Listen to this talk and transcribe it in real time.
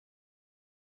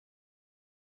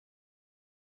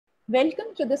Welcome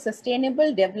to the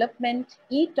Sustainable Development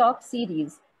e-talk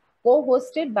series,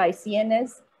 co-hosted by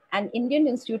CNS and Indian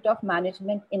Institute of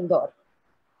Management, Indore.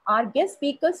 Our guest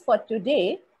speakers for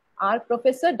today are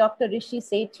Professor Dr. RISHI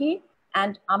SEThi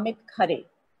and Amit Khare.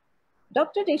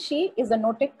 Dr. RISHI is a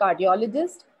noted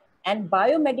cardiologist and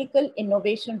biomedical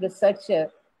innovation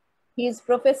researcher. He is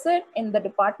professor in the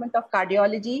Department of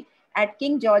Cardiology at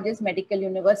King George's Medical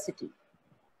University.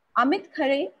 Amit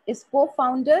Khare is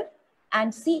co-founder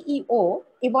and CEO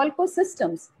Evolco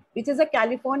Systems, which is a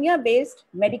California-based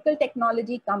medical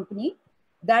technology company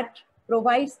that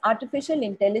provides artificial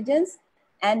intelligence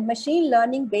and machine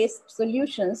learning-based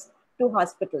solutions to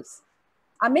hospitals.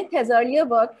 Amit has earlier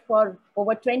worked for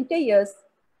over 20 years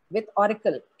with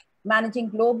Oracle, managing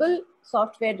global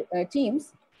software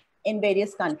teams in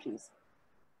various countries.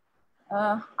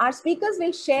 Our speakers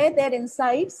will share their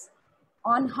insights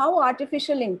on how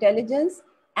artificial intelligence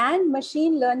and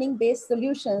machine learning-based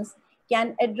solutions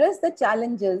can address the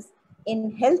challenges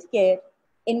in healthcare,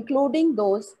 including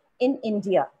those in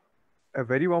India. A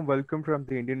very warm welcome from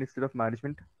the Indian Institute of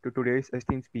Management to today's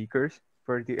esteemed speakers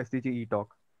for the SDG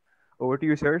talk. Over to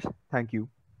you, sirs. Thank you.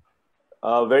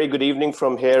 Very good evening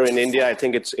from here in India. I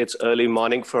think it's early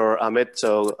morning for Amit.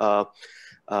 So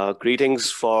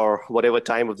greetings for whatever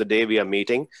time of the day we are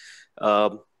meeting.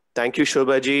 Thank you,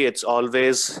 Shobhaji. It's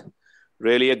always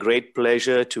really a great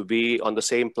pleasure to be on the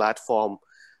same platform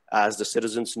as the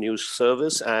Citizens News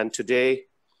Service. And today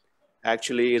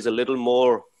actually is a little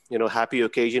more, happy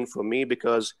occasion for me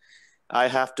because I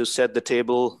have to set the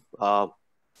table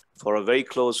for a very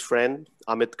close friend,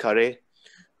 Amit Khare,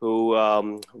 who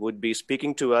would be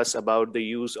speaking to us about the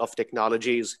use of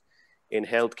technologies in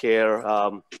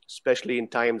healthcare, especially in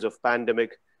times of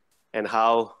pandemic, and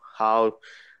how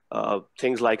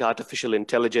things like artificial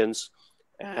intelligence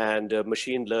and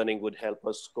machine learning would help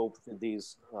us cope with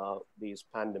these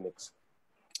pandemics.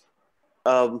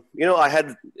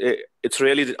 It's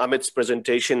really Amit's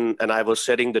presentation, and I was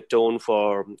setting the tone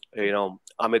for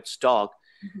Amit's talk.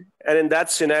 Mm-hmm. And in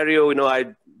that scenario,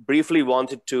 I briefly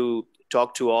wanted to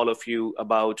talk to all of you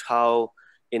about how,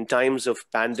 in times of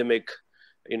pandemic,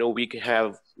 we can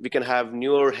have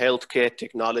newer healthcare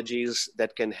technologies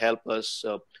that can help us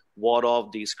ward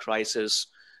off these crises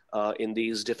in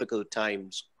these difficult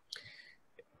times.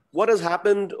 What has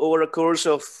happened over a course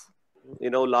of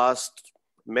last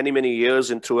many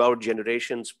years and throughout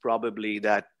generations, probably,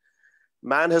 that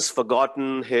man has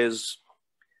forgotten his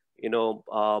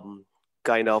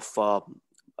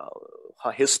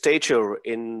his stature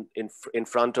in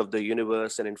front of the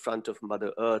universe and in front of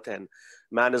Mother Earth, and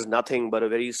man is nothing but a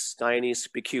very tiny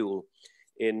spicule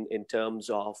in terms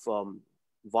of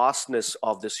vastness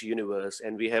of this universe.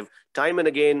 And we have time and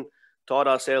again taught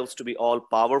ourselves to be all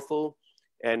powerful,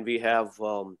 and we have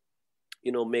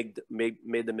made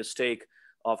the mistake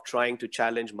of trying to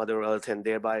challenge Mother Earth, and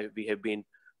thereby we had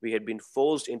been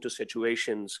forced into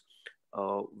situations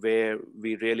where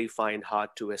we really find hard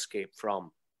to escape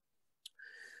from.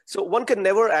 So one can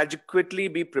never adequately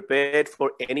be prepared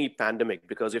for any pandemic,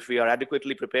 because if we are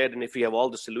adequately prepared and if we have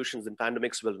all the solutions, then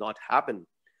pandemics will not happen.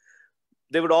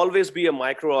 There would always be a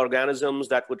microorganisms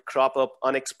that would crop up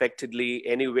unexpectedly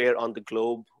anywhere on the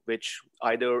globe, which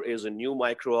either is a new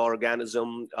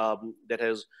microorganism that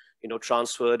has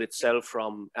transferred itself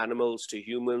from animals to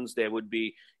humans. There would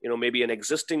be maybe an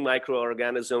existing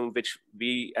microorganism which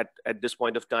we at this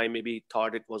point of time maybe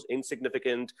thought it was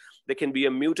insignificant. There can be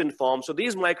a mutant form. So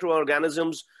these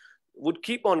microorganisms would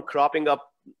keep on cropping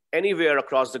up anywhere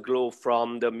across the globe,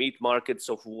 from the meat markets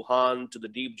of Wuhan to the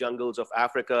deep jungles of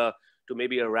Africa to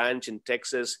maybe a ranch in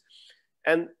Texas.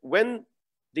 And when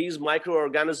these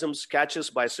microorganisms catch us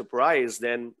by surprise,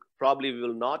 then probably we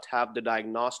will not have the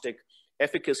diagnostic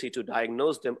efficacy to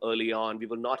diagnose them early on. We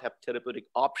will not have therapeutic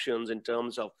options in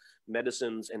terms of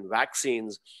medicines and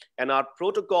vaccines. And our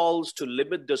protocols to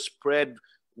limit the spread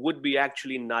would be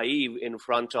actually naive in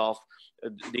front of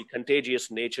the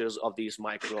contagious natures of these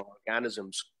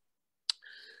microorganisms.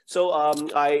 So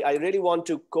I really want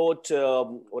to quote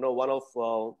one of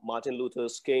Martin Luther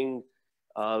King's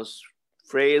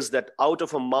phrase that out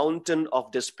of a mountain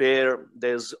of despair,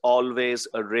 there's always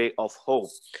a ray of hope.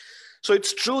 So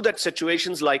it's true that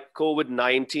situations like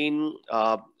COVID-19,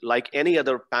 like any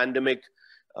other pandemic,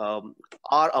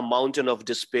 are a mountain of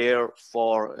despair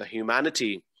for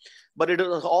humanity. But it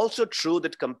is also true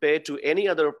that compared to any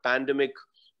other pandemic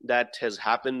that has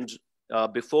happened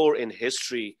before in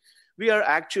history, we are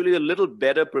actually a little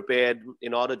better prepared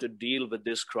in order to deal with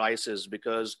this crisis,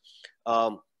 because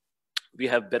we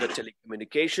have better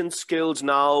telecommunication skills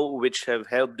now, which have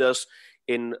helped us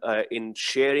in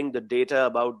sharing the data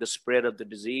about the spread of the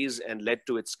disease and led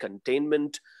to its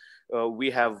containment.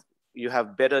 you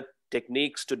have better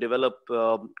techniques to develop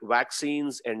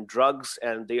vaccines and drugs,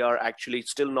 and they are actually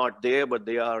still not there, but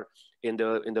they are in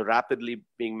the rapidly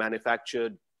being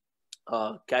manufactured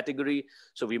category.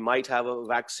 So we might have a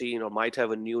vaccine or might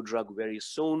have a new drug very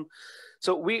soon.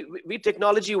 So we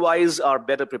technology wise are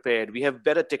better prepared. We have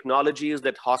better technologies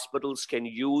that hospitals can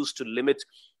use to limit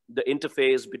the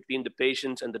interface between the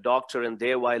patient and the doctor, and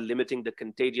thereby limiting the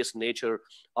contagious nature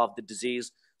of the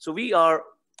disease. So we are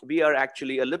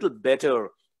actually a little better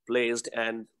placed,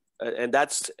 and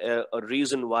that's a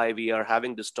reason why we are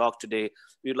having this talk today.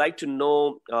 We'd like to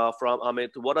know from Amit,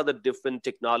 what are the different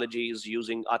technologies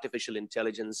using artificial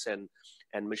intelligence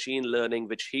and machine learning,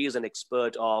 which he is an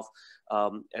expert of,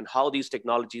 and how these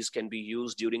technologies can be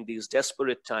used during these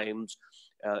desperate times,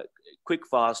 quick,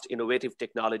 fast, innovative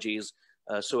technologies,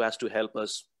 so as to help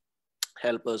us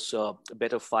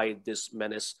better fight this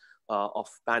menace of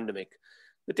pandemic.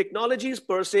 The technologies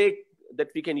per se that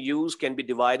we can use can be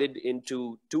divided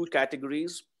into two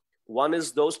categories. One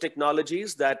is those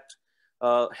technologies that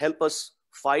help us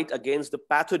fight against the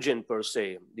pathogen per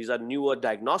se. These are newer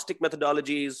diagnostic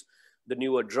methodologies, the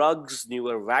newer drugs,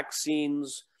 newer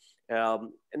vaccines,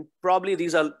 and probably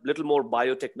these are a little more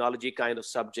biotechnology kind of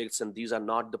subjects, and these are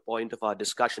not the point of our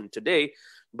discussion today.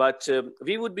 But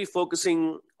we would be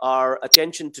focusing our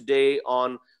attention today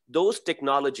on those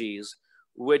technologies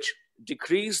which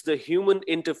decrease the human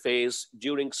interface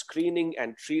during screening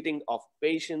and treating of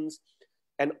patients,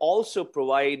 and also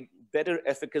provide better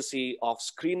efficacy of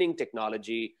screening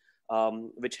technology,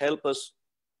 which help us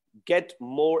get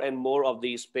more and more of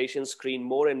these patients, screen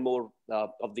more and more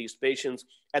of these patients,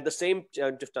 at the same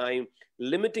time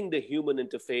limiting the human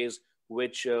interface,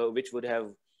 which would have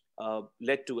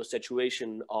led to a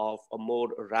situation of a more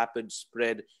rapid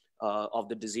spread of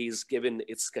the disease given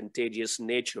its contagious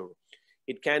nature.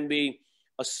 It can be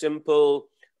a simple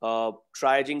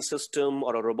triaging system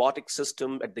or a robotic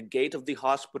system at the gate of the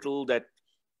hospital that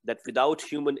without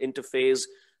human interface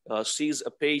sees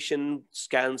a patient,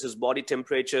 scans his body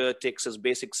temperature, takes his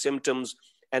basic symptoms,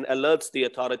 and alerts the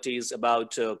authorities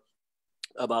about the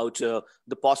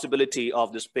possibility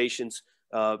of this patient's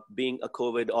being a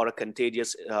COVID or a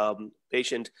contagious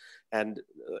patient, and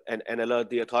alert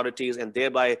the authorities, and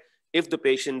thereby, if the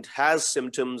patient has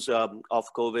symptoms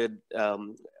of COVID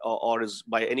or is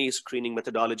by any screening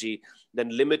methodology, then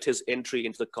limit his entry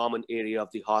into the common area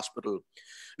of the hospital.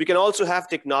 We can also have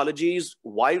technologies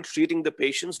while treating the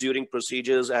patients during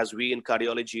procedures, as we in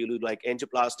cardiology do, like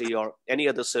angioplasty or any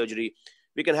other surgery.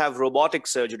 We can have robotic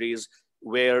surgeries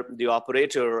where the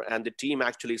operator and the team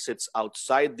actually sits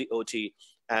outside the OT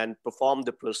and perform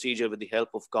the procedure with the help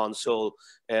of console,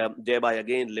 thereby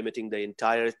again limiting the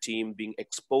entire team being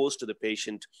exposed to the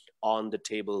patient on the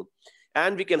table.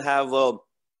 And we can have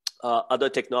other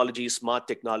technologies, smart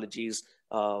technologies,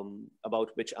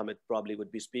 about which Amit probably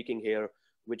would be speaking here,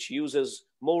 which uses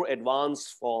more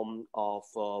advanced form of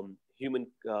human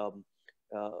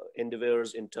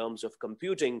endeavors in terms of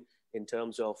computing, in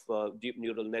terms of deep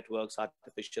neural networks,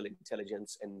 artificial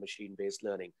intelligence, and machine-based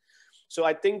learning. So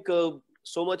I think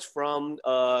so much from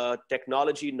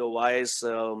technology novice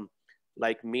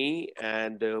like me,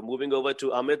 and moving over to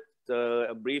Amit,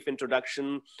 a brief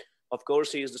introduction. Of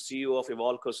course, he is the CEO of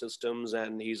Evolco Systems,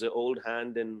 and he's an old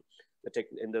hand in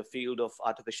the field of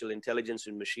artificial intelligence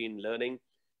and machine learning.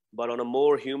 But on a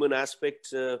more human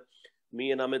aspect,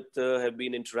 me and Amit have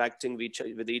been interacting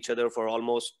with each other for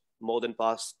almost more than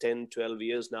past 10, 12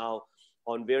 years now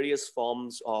on various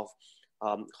forms of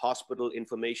hospital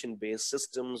information-based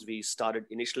systems. We started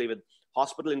initially with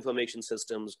hospital information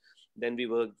systems. Then we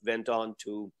went on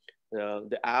to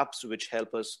the apps which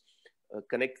help us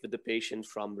connect with the patient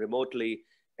from remotely.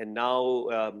 And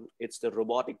now it's the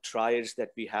robotic triage that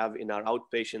we have in our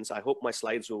outpatients. I hope my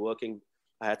slides were working.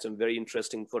 I had some very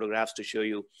interesting photographs to show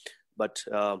you, but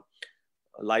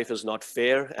life is not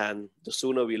fair, and the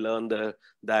sooner we learn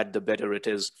that, the better it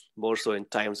is, more so in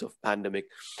times of pandemic.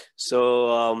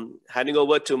 So handing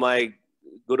over to my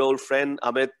good old friend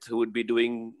Amit, who would be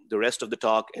doing the rest of the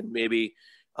talk, and maybe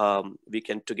we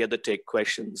can together take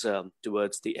questions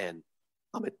towards the end.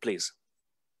 Amit, please.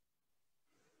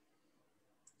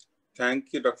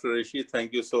 Thank you, Dr. Rishi.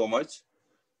 Thank you so much.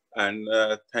 And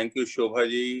thank you,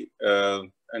 Shobhaji,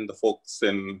 and the folks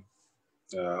in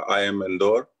IIM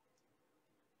Indore.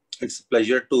 It's a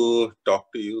pleasure to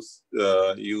talk to you,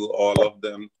 you all of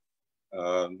them,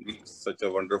 such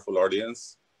a wonderful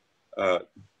audience.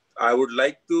 I would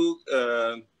like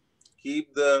to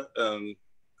keep the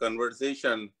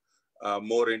conversation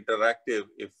more interactive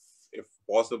if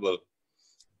possible.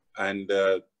 And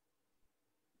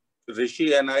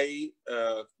Rishi and I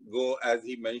go, as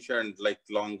he mentioned, like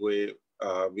long way.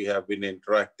 We have been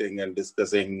interacting and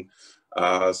discussing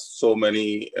so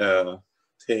many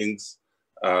things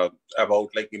about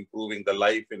like improving the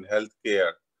life in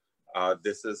healthcare.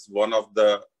 This is one of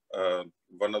the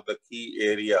key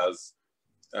areas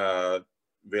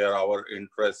where our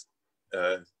interest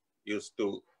used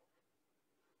to.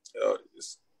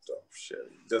 Stop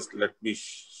sharing. Just let me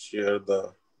share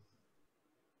the.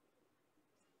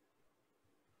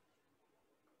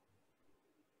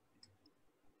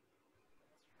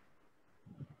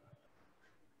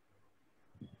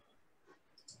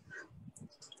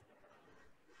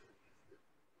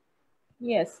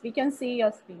 Yes, we can see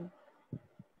your screen.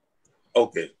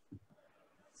 Okay.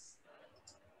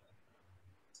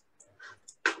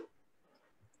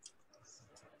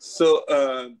 So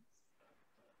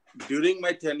during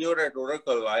my tenure at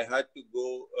Oracle, I had to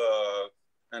go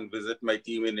and visit my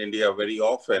team in India very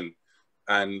often.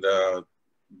 And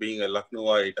being a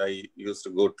Lucknowite, I used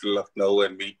to go to Lucknow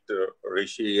and meet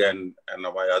Rishi and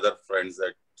my other friends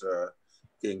at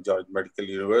King George Medical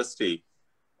University.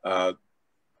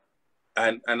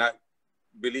 And I,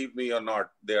 believe me or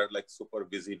not, they are like super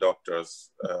busy doctors.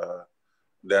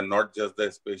 They're not just the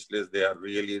specialists, they are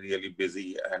really, really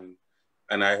busy.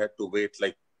 And I had to wait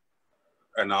like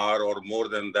an hour or more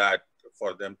than that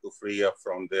for them to free up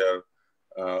from their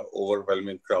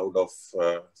overwhelming crowd of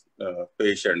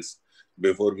patients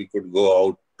before we could go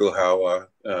out to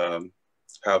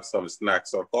have some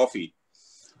snacks or coffee.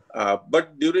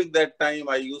 But during that time,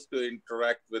 I used to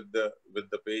interact with the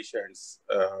patients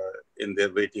in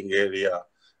their waiting area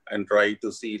and try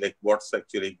to see like what's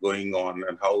actually going on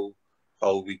and how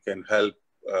we can help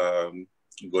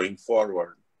going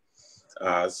forward.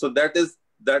 So that is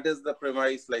the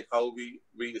premise, like how we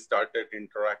started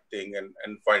interacting and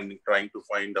trying to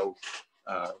find out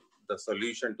the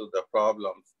solution to the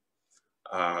problems.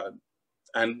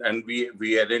 And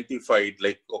we identified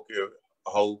like, okay,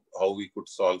 how we could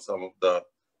solve some of the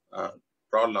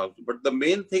problems. But the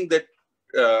main thing that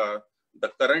the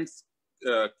current,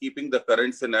 keeping the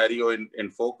current scenario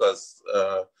in focus,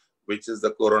 which is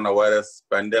the coronavirus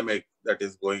pandemic that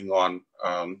is going on.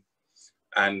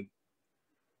 And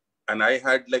I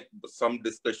had like some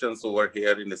discussions over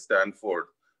here in Stanford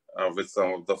with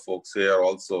some of the folks here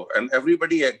also. And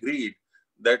everybody agreed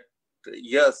that,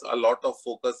 yes, a lot of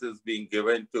focus is being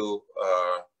given to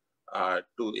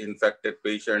infected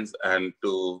patients and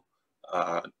to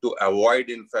avoid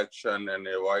infection and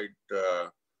avoid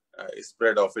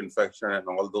spread of infection and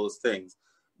all those things.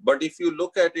 But if you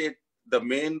look at it, the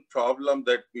main problem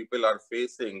that people are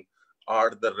facing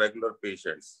are the regular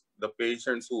patients, the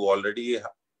patients who already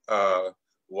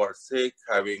were sick,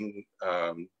 having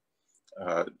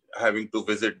to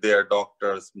visit their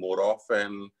doctors more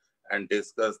often and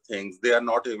discuss things. They are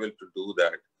not able to do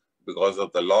that because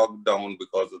of the lockdown,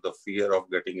 because of the fear of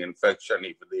getting infection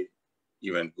if they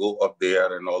even go up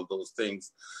there and all those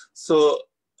things. So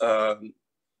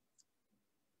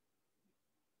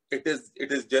it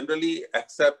is generally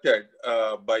accepted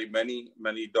by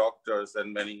many doctors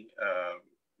and many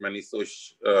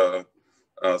social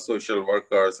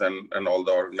workers and all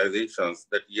the organizations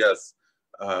that yes,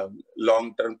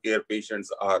 long-term care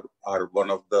patients are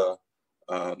one of the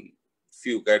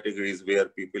few categories where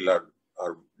people are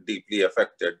deeply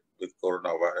affected with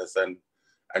coronavirus,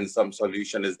 and some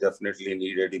solution is definitely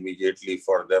needed immediately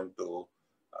for them to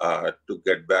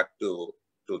get back to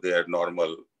their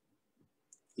normal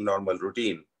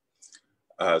routine.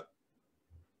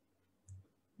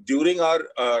 During our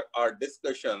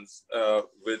discussions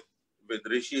with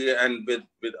Rishi and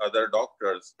with other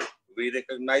doctors, we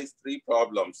recognized three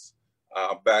problems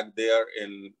back there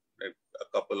in a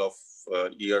couple of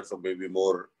years or maybe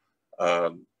more.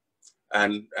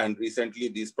 And recently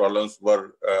these problems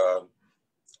were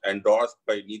endorsed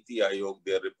by Niti Aayog.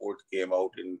 Their report came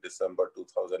out in December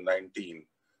 2019.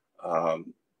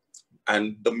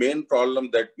 And the main problem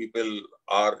that people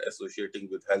are associating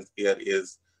with healthcare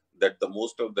is that the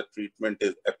most of the treatment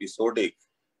is episodic.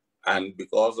 And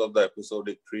because of the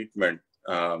episodic treatment,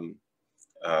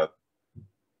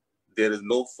 there is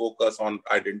no focus on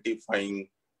identifying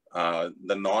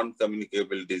the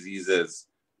non-communicable diseases,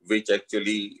 which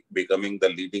actually becoming the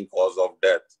leading cause of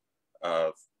death.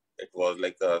 It was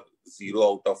like a 0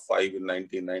 out of 5 in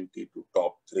 1990 to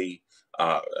top 3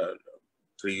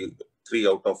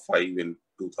 out of 5 in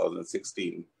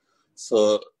 2016.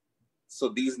 So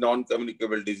these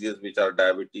non-communicable diseases, which are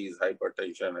diabetes,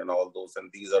 hypertension, and all those, and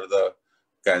these are the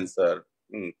cancer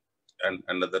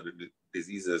and other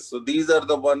diseases. So these are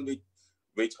the one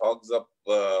which hogs up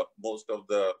most of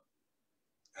the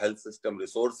health system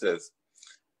resources.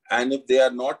 And if they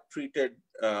are not treated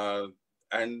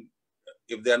and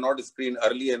if they are not screened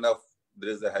early enough,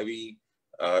 there is a heavy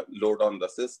load on the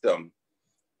system.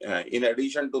 In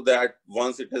addition to that,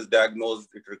 once it is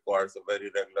diagnosed, it requires a very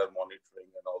regular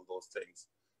monitoring and all those things.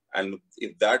 And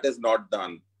if that is not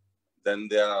done, then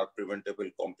there are preventable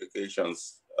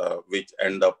complications which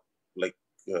end up like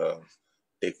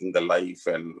taking the life,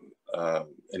 and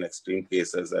in extreme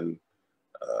cases and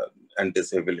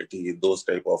disability, those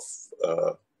type of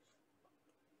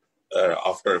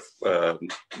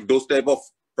those type of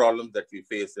problems that we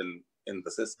face in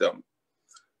the system.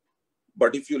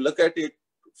 But if you look at it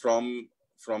from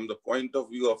the point of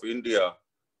view of India,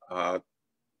 the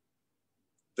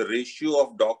ratio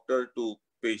of doctor to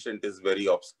patient is very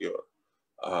obscure.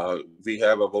 We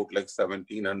have about like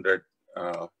 1,700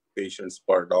 patients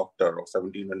per doctor, or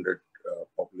 1,700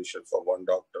 population for one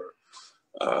doctor,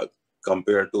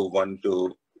 compared to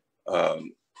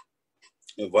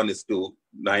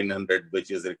 1:900,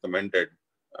 which is recommended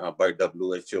by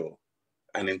WHO.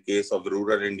 And in case of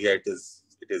rural India, it is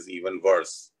even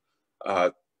worse.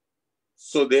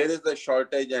 So there is a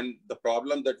shortage, and the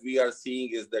problem that we are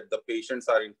seeing is that the patients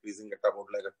are increasing at about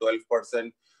like a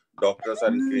 12%. Doctors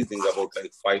are increasing about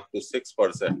like 5 to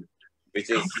 6%, which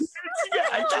is...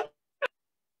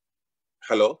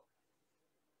 Hello?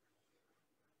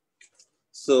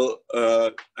 So,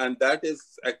 and that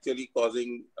is actually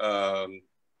causing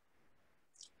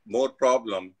more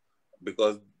problem,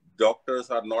 because doctors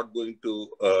are not going to,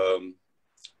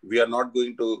 we are not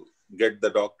going to get the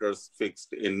doctors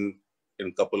fixed in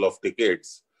couple of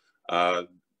decades.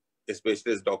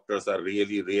 Specialist doctors are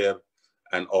really rare,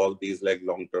 and all these like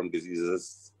long-term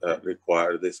diseases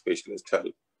require the specialist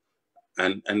help.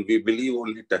 And we believe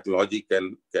only technology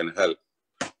can help.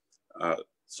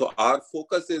 So our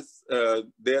focus is,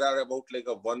 there are about like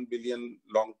 1 billion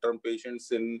long-term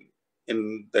patients in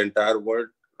the entire world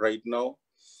right now,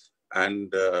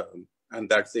 and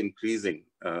that's increasing,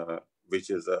 which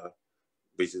is a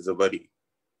worry.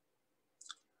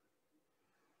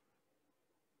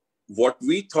 What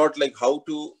we thought like how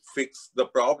to fix the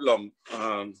problem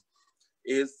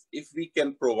is if we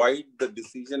can provide the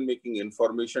decision-making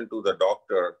information to the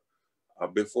doctor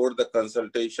before the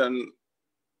consultation,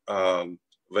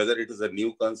 whether it is a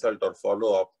new consult or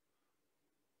follow-up,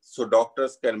 so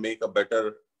doctors can make a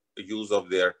better use of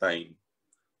their time.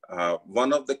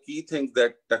 One of the key things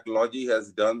that technology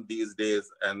has done these days,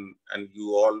 and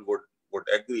you all would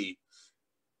agree,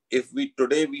 if we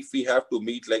have to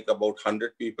meet like about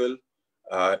 100 people,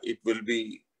 it will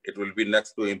be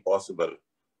next to impossible.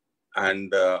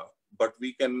 And but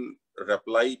we can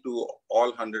reply to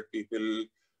all 100 people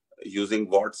using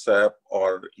WhatsApp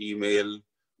or email,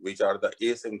 which are the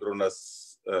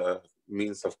asynchronous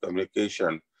means of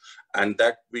communication, and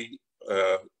that we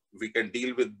can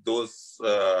deal with those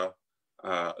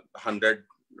 100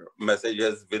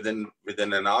 messages within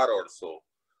an hour or so.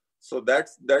 So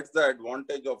that's the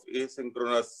advantage of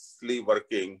asynchronously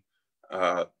working.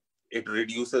 It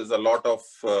reduces a lot of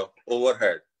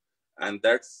overhead, and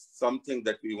that's something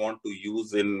that we want to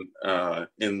use in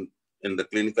the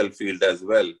clinical field as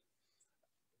well.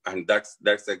 And that's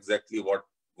exactly what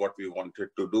we wanted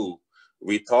to do.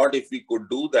 We thought if we could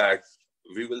do that,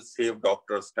 we will save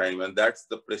doctors' time, and that's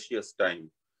the precious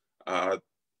time.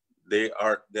 There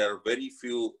are very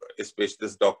few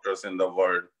specialist doctors in the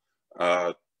world,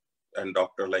 and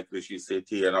doctor like Rishi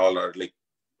Sethi and all are like,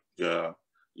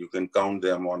 you can count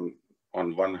them on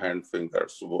one hand finger.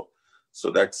 So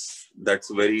that's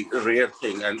very rare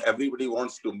thing, and everybody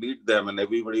wants to meet them, and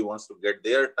everybody wants to get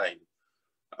their time.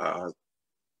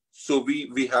 So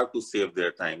we have to save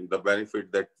their time, the benefit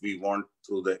that we want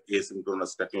through the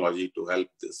asynchronous technology to help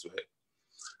this way.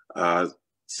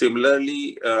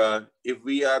 Similarly, if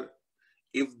we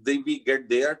get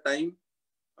their time,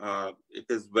 it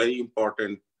is very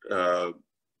important,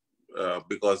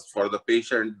 because for the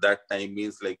patient, that time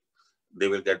means like they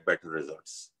will get better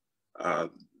results.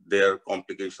 Their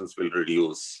complications will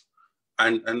reduce,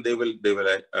 and they will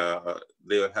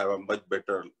have a much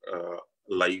better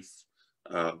life,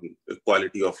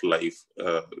 quality of life,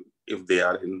 if they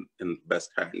are in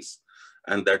best hands,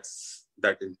 and that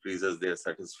increases their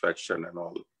satisfaction and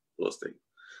all those things.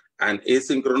 And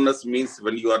asynchronous means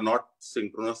when you are not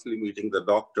synchronously meeting the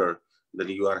doctor, then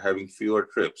you are having fewer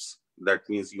trips. That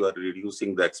means you are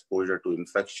reducing the exposure to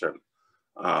infection.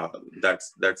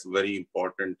 That's very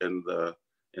important in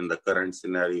the current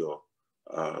scenario,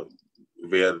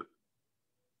 where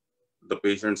the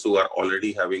patients who are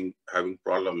already having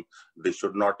problems, they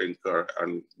should not incur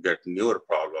and get newer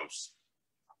problems.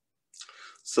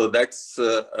 So that's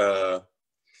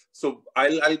so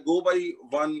I'll go by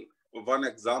one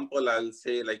example, I'll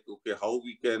say like, okay, how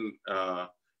we can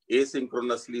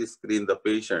asynchronously screen the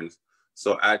patients.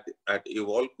 So at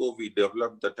Evolco, we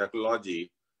developed the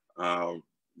technology,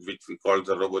 which we call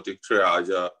the robotic triage,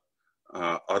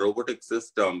 a robotic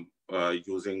system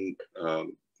using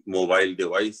mobile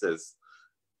devices,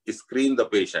 screen the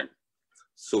patient.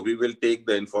 So we will take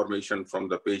the information from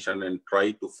the patient and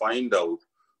try to find out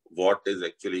what is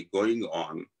actually going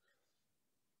on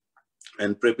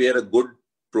and prepare a good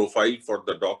profile for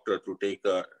the doctor to take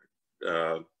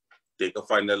a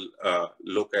final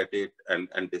look at it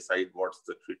and decide what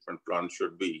the treatment plan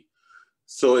should be.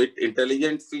 So it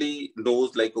intelligently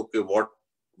knows like, okay, what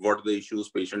the issues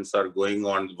patients are going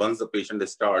on once the patient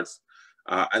starts.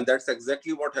 And that's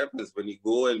exactly what happens when you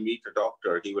go and meet a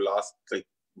doctor. He will ask like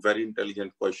very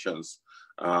intelligent questions.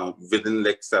 Within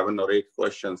like 7 or 8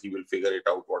 questions, he will figure it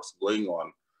out what's going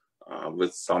on.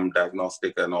 With some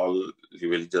diagnostic and all, he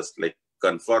will just like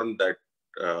confirm that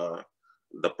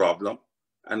the problem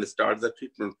and start the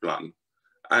treatment plan.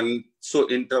 And so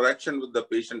interaction with the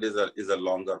patient is a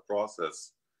longer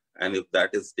process. And if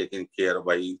that is taken care of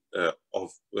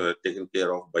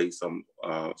by some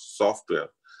software,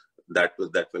 that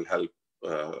will help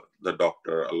the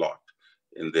doctor a lot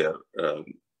in their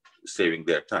saving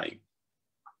their time.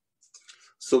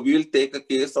 So we'll take a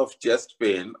case of chest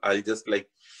pain. I'll just like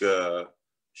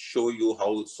show you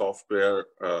how software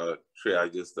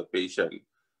triages the patient.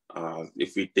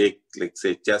 If we take, like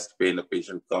say, chest pain, a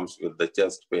patient comes with the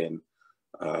chest pain,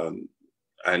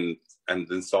 and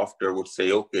then software would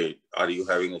say, okay, are you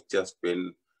having a chest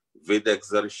pain with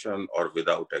exertion or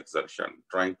without exertion?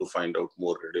 Trying to find out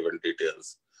more relevant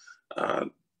details.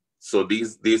 So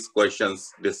these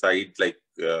questions decide like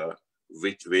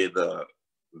which way the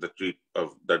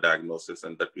diagnosis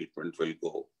and the treatment will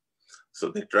go. So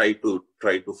they try to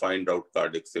find out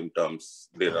cardiac symptoms.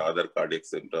 There are other cardiac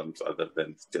symptoms other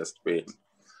than chest pain.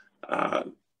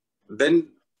 Then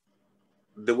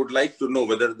they would like to know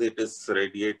whether it is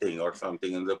radiating or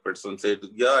something, and the person said,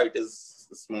 yeah, it is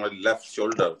small left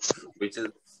shoulder, which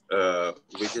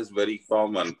is very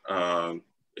common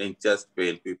in chest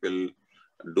pain. People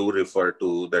do refer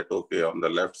to that, okay, on the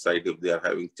left side, if they are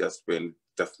having chest pain,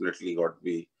 definitely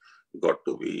got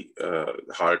to be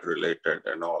heart related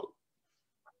and all.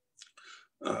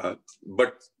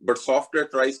 But software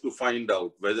tries to find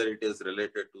out whether it is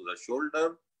related to the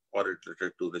shoulder or it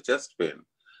related to the chest pain.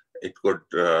 It could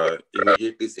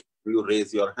immediately say, you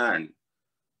raise your hand,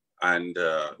 and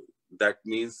that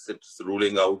means it's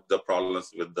ruling out the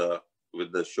problems with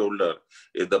the shoulder.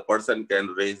 If the person can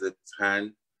raise its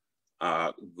hand,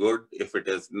 good. If it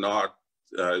is not,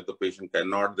 if the patient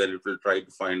cannot, then it will try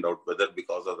to find out whether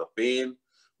because of the pain,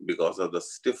 because of the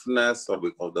stiffness, or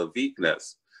because of the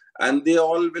weakness. And they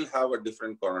all will have a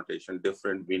different connotation,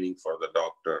 different meaning for the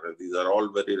doctor. These are all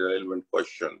very relevant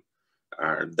questions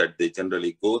that they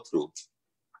generally go through.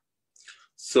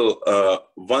 So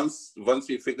once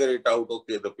we figure it out,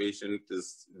 okay, the patient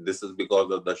this is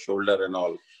because of the shoulder and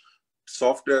all,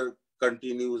 software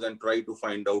continues and try to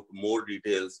find out more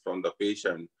details from the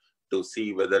patient to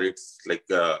see whether it's like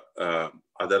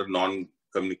other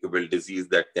non-communicable disease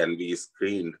that can be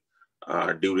screened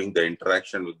during the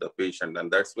interaction with the patient.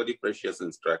 And that's very precious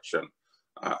instruction.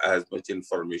 As much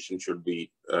information should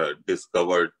be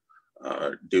discovered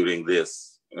during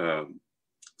this,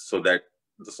 so that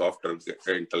the software gets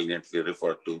intelligently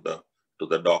referred to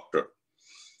the doctor.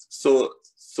 So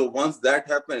once that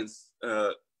happens,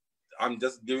 I'm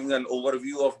just giving an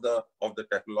overview of the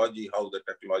technology, how the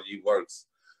technology works.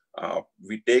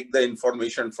 We take the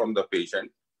information from the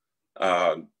patient,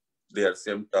 their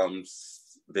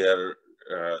symptoms, the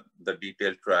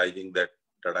detailed triaging that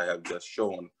I have just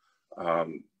shown,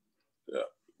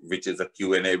 which is a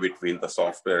Q&A between the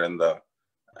software and the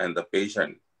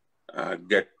patient,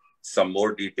 get some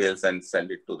more details and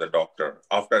send it to the doctor.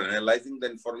 After analyzing the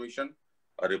information,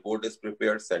 a report is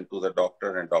prepared, sent to the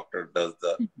doctor, and doctor does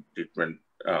the treatment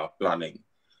planning,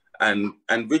 and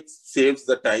which saves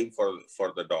the time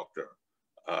for the doctor.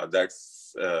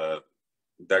 That's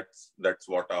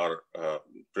what our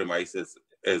premise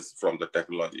is from the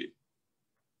technology.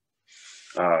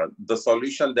 The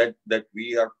solution that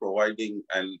we are providing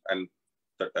and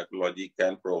the technology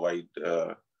can provide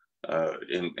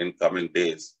in coming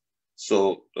days.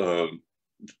 So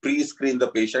pre-screen the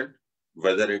patient,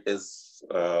 whether it is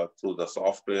through the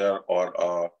software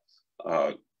or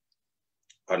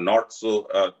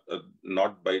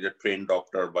not by the trained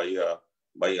doctor, by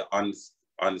an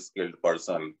unskilled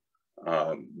person,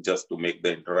 just to make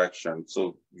the interaction.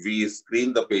 So we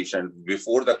screen the patient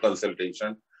before the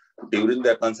consultation. During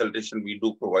the consultation, we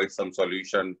do provide some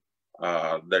solution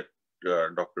that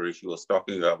Dr. Rishi was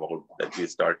talking about that we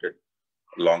started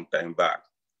a long time back.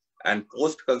 And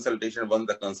post-consultation, once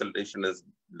the consultation is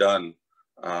done,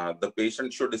 the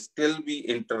patient should still be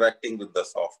interacting with the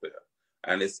software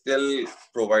and is still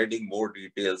providing more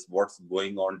details what's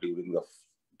going on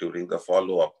during the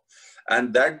follow-up.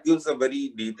 And that gives a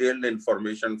very detailed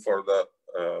information for the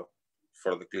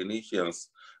clinicians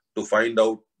to find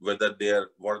out whether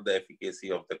what the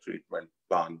efficacy of the treatment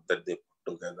plan that they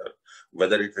put together,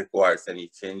 whether it requires any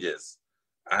changes,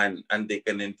 and they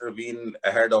can intervene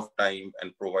ahead of time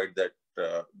and provide that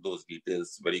those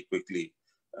details very quickly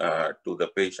to the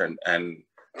patient and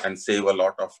save a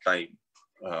lot of time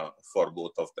for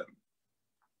both of them.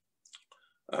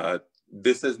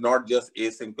 This is not just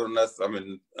asynchronous. I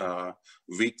mean,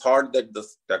 we thought that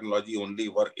this technology only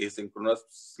work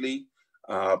asynchronously,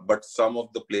 but some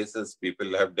of the places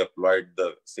people have deployed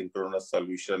the synchronous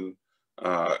solution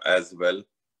as well,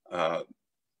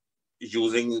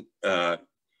 using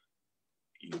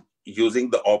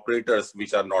the operators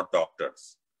which are not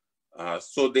doctors.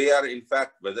 So they are, in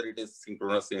fact, whether it is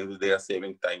synchronous, they are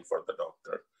saving time for the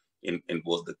doctor in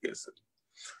both the cases.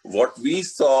 What we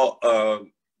saw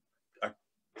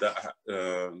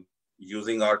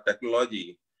using our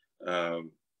technology,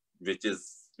 which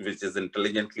is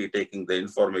intelligently taking the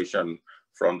information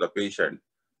from the patient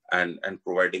and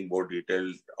providing more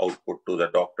detailed output to the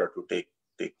doctor to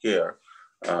take care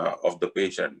of the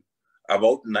patient.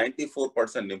 About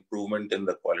 94% improvement in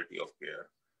the quality of care.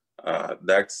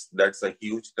 That's a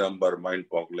huge number,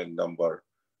 mind-boggling number.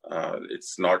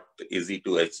 It's not easy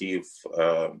to achieve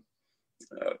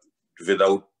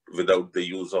without the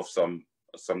use of some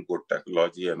good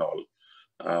technology and all.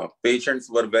 Patients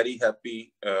were very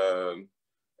happy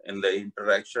in the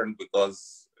interaction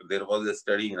because there was a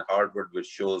study in Harvard which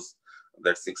shows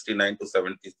that 69 to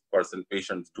 70%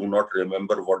 patients do not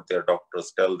remember what their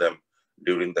doctors tell them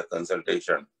during the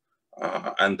consultation.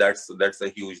 And that's a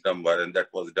huge number, and that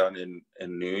was done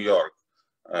in New York.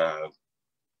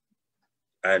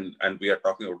 And we are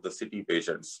talking about the city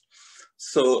patients.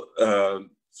 So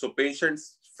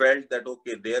patients felt that,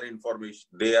 okay, their information,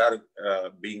 they are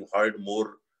being heard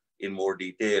in more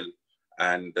detail,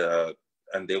 and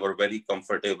they were very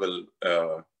comfortable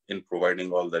in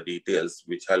providing all the details,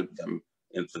 which helped them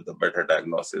into the better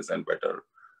diagnosis and better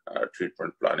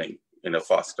treatment planning in a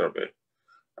faster way.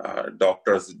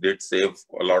 Doctors did save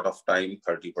a lot of time.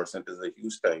 30% is a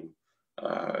huge time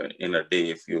in a day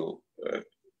if you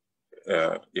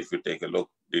take a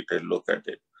detailed look at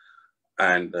it.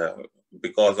 And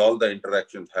because all the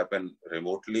interactions happen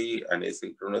remotely and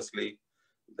asynchronously,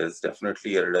 there's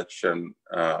definitely a reduction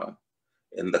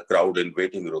in the crowd in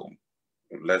waiting room.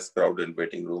 Less crowd in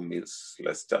waiting room means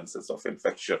less chances of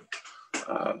infection.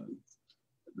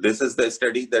 This is the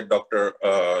study that Dr.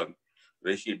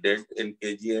 Rishi did in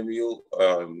KGMU,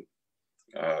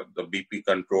 the BP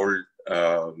controlled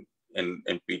in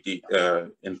PT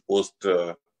in post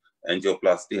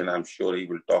angioplasty, and I'm sure he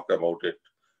will talk about it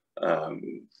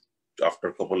after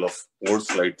a couple of more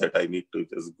slides that I need to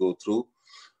just go through.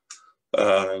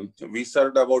 We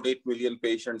served about 8 million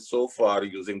patients so far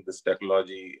using this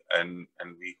technology, and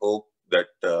we hope that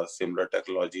similar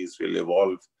technologies will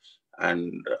evolve,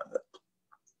 and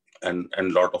a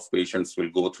lot of patients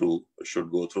should go through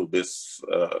this.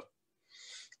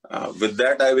 With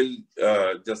that, I will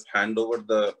just hand over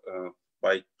the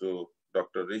mic to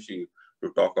Dr. Rishi to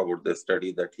talk about the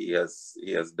study that he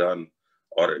has done,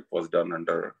 or it was done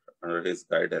under his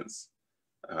guidance.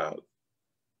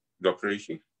 Dr.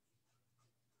 Rishi.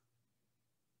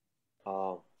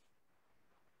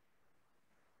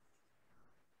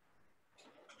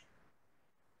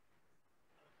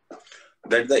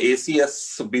 That the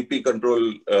ACS BP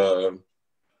control.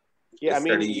 Yeah, I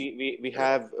mean, study.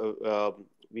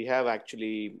 we have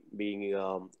actually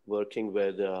been working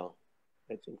with.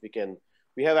 I think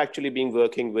we have actually been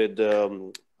working with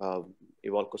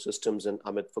Evolco Systems and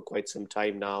Amit for quite some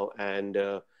time now, and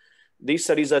these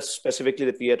studies are specifically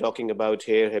that we are talking about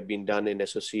here have been done in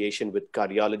association with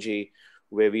cardiology,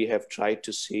 where we have tried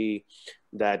to see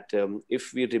that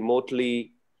if we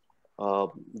remotely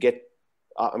get,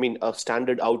 a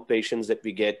standard outpatients that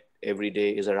we get every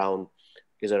day is around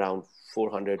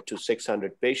 400 to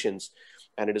 600 patients,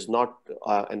 and it is not.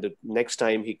 And the next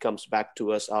time he comes back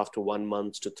to us after 1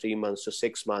 month to 3 months to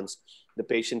 6 months, the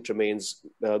patient remains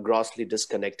grossly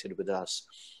disconnected with us.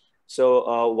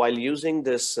 So while using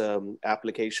this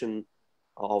application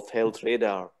of Health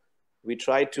Radar, we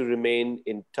try to remain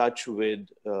in touch with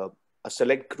a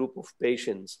select group of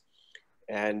patients,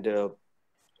 and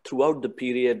throughout the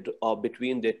period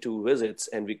between their 2 visits,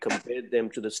 and we compared them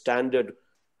to the standard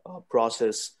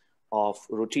process of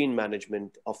routine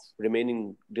management, of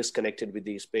remaining disconnected with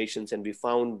these patients. And we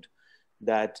found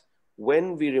that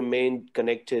when we remained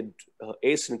connected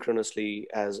asynchronously,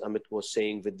 as Amit was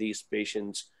saying, with these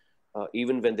patients,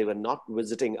 even when they were not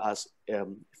visiting us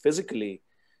physically,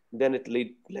 then it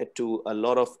led to a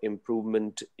lot of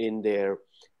improvement in their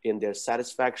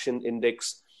satisfaction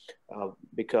index,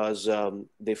 because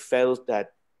they felt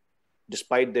that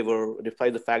despite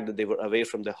the fact that they were away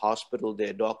from the hospital,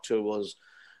 their doctor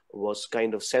was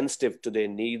kind of sensitive to their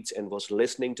needs and was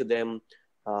listening to them,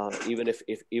 even if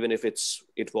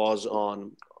it was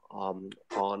on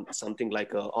something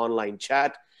like an online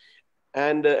chat.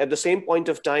 And at the same point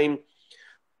of time,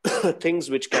 things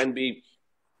which can be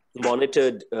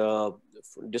monitored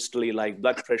distally, like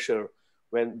blood pressure,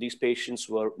 when these patients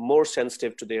were more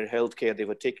sensitive to their healthcare, they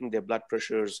were taking their blood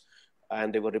pressures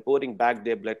and they were reporting back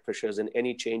their blood pressures, and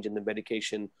any change in the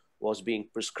medication was being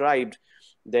prescribed,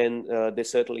 then they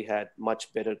certainly had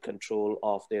much better control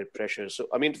of their pressure. So,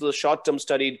 I mean, it was a short-term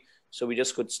study, so we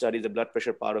just could study the blood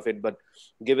pressure part of it. But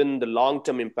given the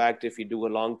long-term impact, if we do a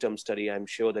long-term study, I'm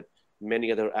sure that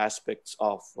many other aspects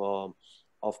of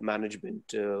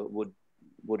management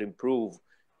would improve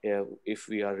if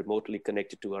we are remotely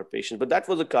connected to our patients. But that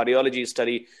was a cardiology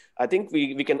study. I think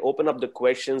we can open up the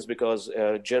questions, because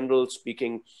generally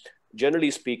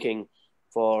speaking,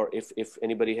 for if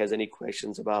anybody has any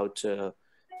questions about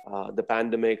the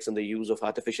pandemics and the use of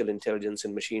artificial intelligence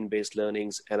and machine-based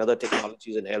learnings and other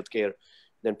technologies in healthcare,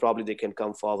 then probably they can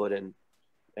come forward,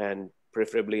 and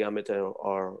preferably Amit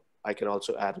or I can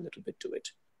also add a little bit to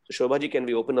it. So Shobhaji, can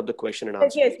we open up the question and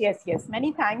answer? Yes.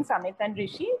 Many thanks, Amit and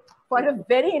Rishi, for a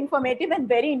very informative and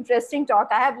very interesting talk.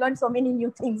 I have learned so many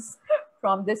new things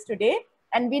from this today.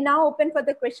 And we now open for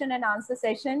the question and answer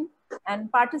session.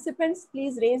 And participants,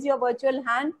 please raise your virtual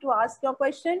hand to ask your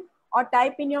question, or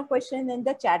type in your question in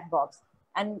the chat box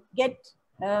and get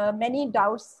any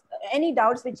doubts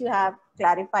which you have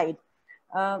clarified.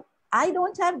 I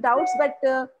don't have doubts,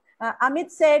 but Amit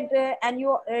said, and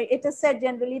it is said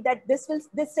generally that this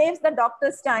saves the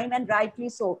doctor's time, and rightly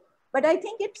so. But I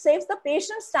think it saves the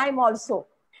patient's time also.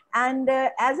 And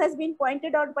as has been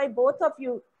pointed out by both of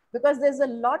you, because there's a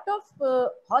lot of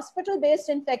hospital-based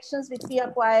infections which we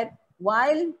acquire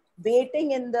while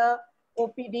waiting in the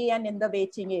OPD and in the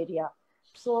waiting area.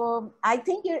 So I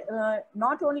think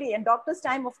not only, and doctor's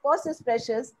time, of course, is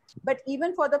precious, but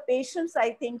even for the patients,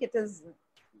 I think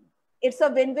it's a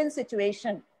win-win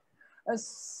situation.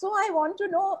 So I want to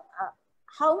know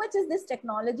how much is this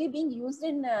technology being used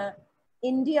in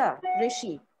India,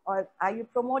 Rishi? Or are you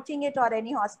promoting it, or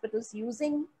any hospitals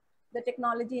using the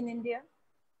technology in India?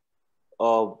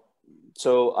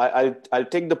 So I'll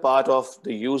take the part of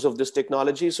the use of this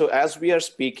technology. So as we are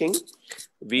speaking,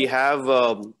 we have,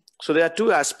 so there are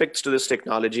two aspects to this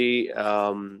technology.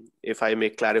 If I may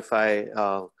clarify,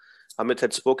 Amit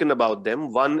had spoken about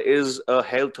them. One is a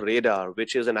health radar,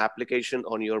 which is an application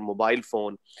on your mobile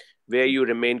phone where you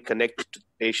remain connected to the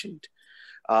patient.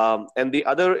 And the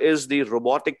other is the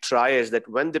robotic triage, that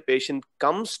when the patient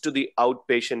comes to the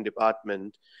outpatient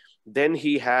department, then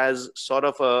he has sort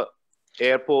of a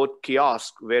airport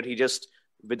kiosk where he just,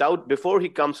 before he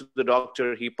comes to the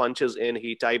doctor, he punches in,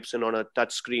 he types in on a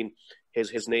touch screen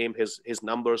his name, his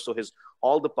number. So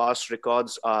all the past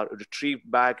records are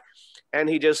retrieved back, and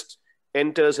he just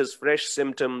enters his fresh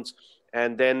symptoms,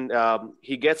 and then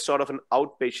he gets sort of an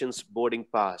outpatient's boarding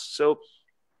pass. So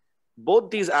both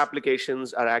these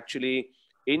applications are actually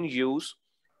in use,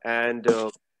 and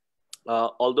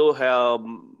although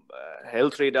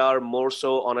health radar more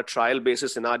so on a trial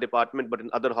basis in our department, but in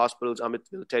other hospitals, Amit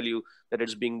will tell you that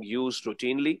it's being used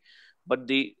routinely. But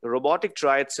the robotic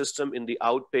triage system in the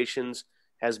outpatients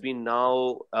has been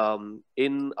now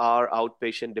in our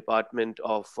outpatient department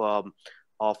of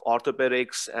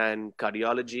orthopedics and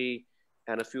cardiology,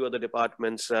 and a few other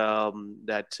departments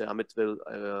that Amit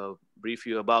will brief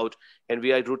you about. And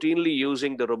we are routinely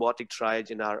using the robotic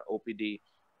triage in our OPD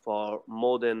for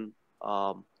more than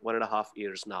 1.5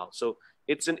 years now. So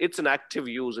it's an active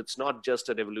use. It's not just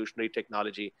a revolutionary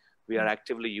technology. We are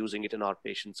actively using it in our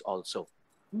patients also.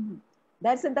 Mm-hmm.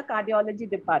 That's in the cardiology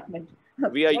department.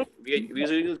 We are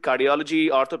using cardiology,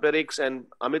 orthopedics, and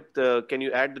Amit, can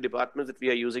you add the departments that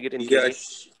we are using it in?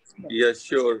 Yes, yes,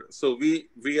 sure. So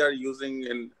we are using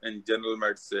in general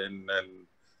medicine and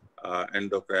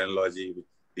endocrinology, which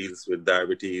deals with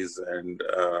diabetes, and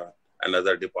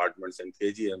other departments in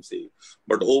KGMC.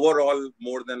 But overall,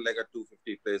 more than like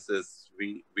 250 places,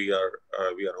 we are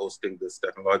hosting this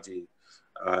technology.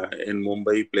 In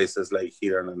Mumbai, places like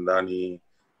Hiranandani,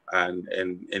 and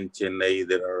in Chennai,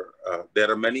 there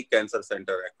are many cancer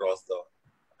centers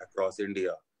across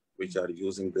India which are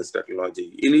using this technology.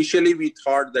 Initially, we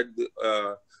thought that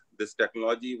this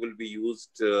technology will be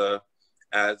used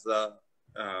as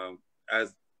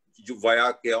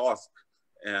via kiosk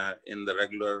in the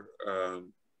regular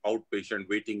outpatient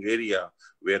waiting area,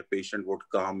 where patient would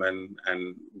come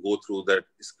and go through that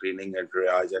screening and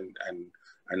triage,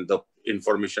 and the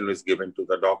information is given to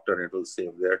the doctor, and it will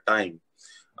save their time.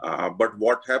 But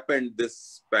what happened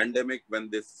this pandemic, when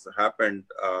this happened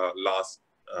last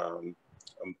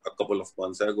a couple of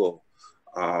months ago,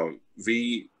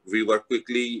 we were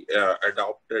quickly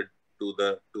adopted to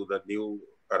the new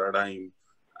paradigm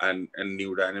and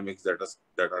new dynamics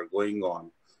that are going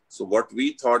on. So what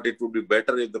we thought, it would be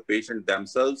better if the patient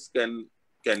themselves can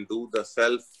do the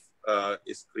self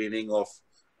screening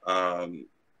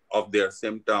of their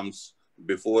symptoms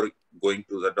before going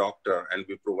to the doctor, and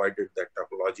we provided that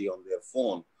technology on their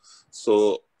phone.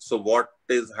 So what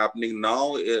is happening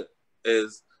now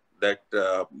is that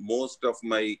most of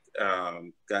my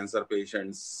cancer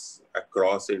patients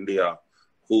across India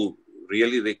who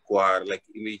really require like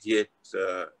immediate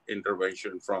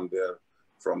intervention from their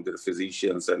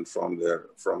physicians and from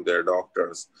their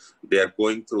doctors, they are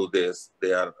going through this.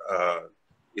 They are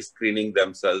screening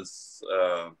themselves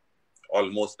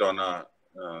almost on a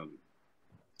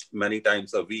many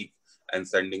times a week, and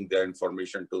sending their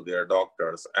information to their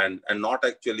doctors, and not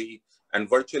actually, and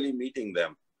virtually meeting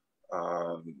them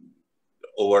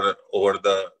over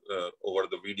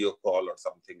the video call or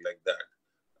something like that.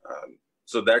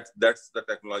 So that's the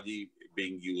technology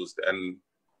being used, and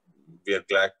we are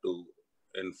glad to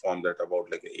inform that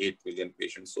about like 8 million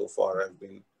patients so far have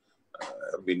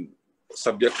been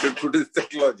subjected to this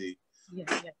technology.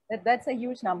 Yeah. That's a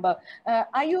huge number.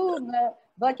 Are you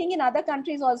working in other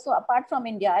countries also apart from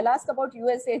India? I'll ask about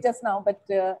USA just now, but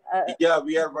yeah,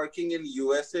 we are working in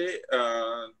USA.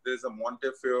 There's a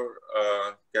Montefiore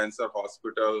Cancer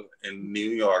Hospital in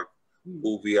New York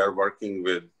who we are working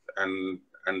with, and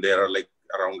there are like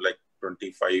around like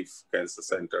 25 cancer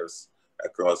centers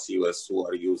across US who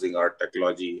are using our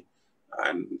technology,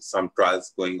 and some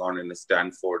trials going on in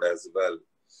Stanford as well.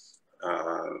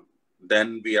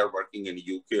 Then we are working in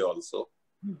UK also.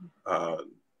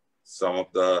 Some of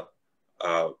the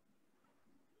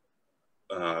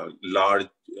large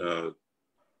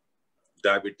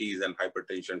diabetes and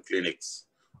hypertension clinics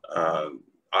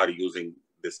are using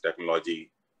this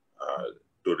technology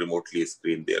to remotely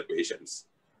screen their patients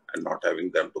and not having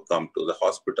them to come to the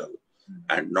hospital,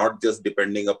 and not just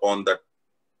depending upon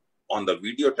on the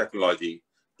video technology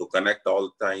to connect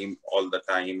all the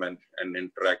time and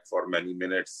interact for many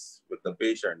minutes with the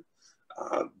patient.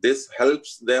 This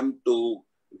helps them to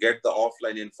get the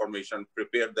offline information,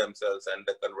 prepare themselves, and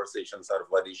the conversations are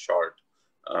very short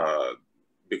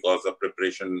because the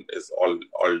preparation is all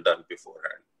done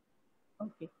beforehand.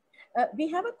 Okay. We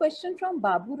have a question from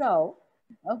Babu Rao,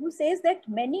 who says that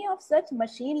many of such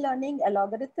machine learning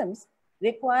algorithms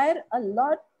require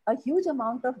a huge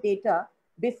amount of data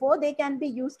before they can be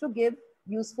used to give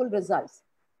useful results.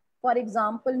 For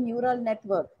example, neural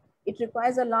network, it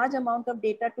requires a large amount of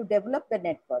data to develop the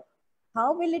network.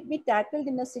 How will it be tackled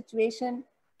in a situation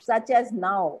such as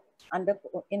now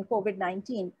in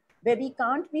COVID-19, where we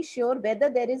can't be sure whether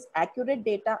there is accurate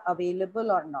data available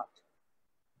or not?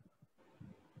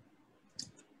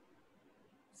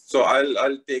 So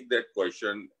I'll take that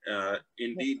question.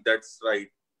 Indeed, that's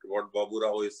right. What Babu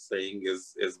Rao is saying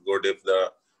is good. If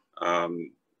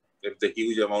the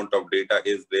huge amount of data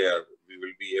is there, we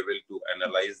will be able to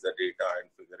analyze the data and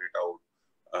figure it out.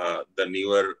 The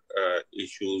newer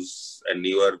issues and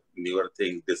newer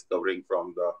things discovering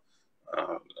from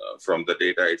the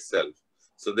data itself.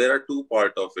 So there are two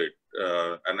parts of it,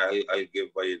 and I'll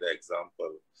give by the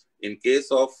example. In case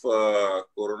of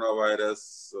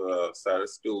coronavirus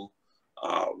SARS-2,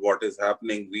 what is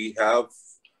happening? We have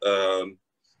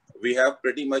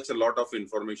pretty much a lot of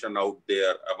information out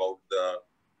there about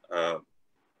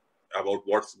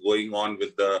what's going on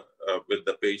with the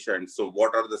patient. So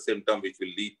what are the symptoms which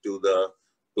will lead to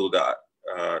the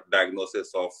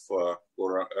diagnosis of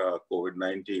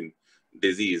COVID-19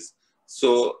 disease?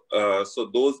 So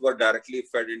those were directly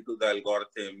fed into the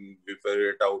algorithm. We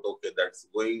figured out, okay, that's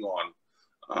going on.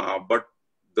 But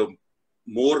the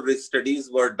more studies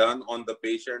were done on the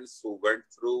patients who went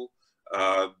through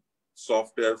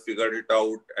software, figured it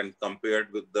out, and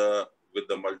compared with the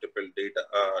multiple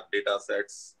data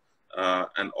sets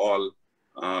and all.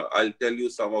 I'll tell you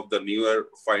some of the newer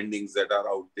findings that are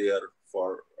out there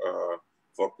for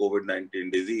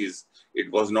COVID-19 disease.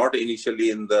 It was not initially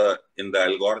in the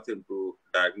algorithm to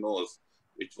diagnose,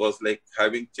 which was like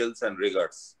having chills and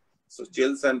rigors. So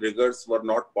chills and rigors were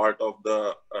not part of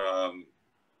the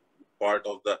part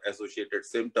of the associated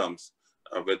symptoms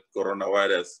with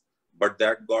coronavirus, but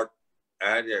that got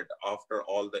added after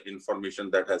all the information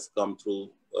that has come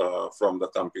through from the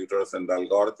computers and the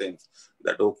algorithms,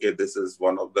 that okay, this is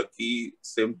one of the key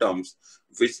symptoms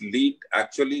which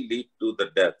actually lead to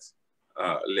the death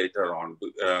later on.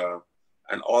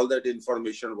 And all that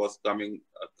information was coming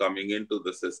into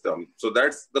the system. So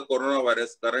that's the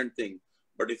coronavirus current thing.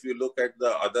 But if you look at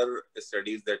the other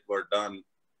studies that were done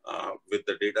with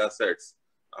the data sets,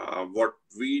 what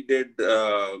we did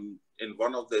in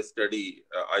one of the study,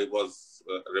 I was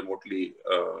remotely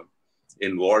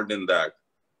involved in that.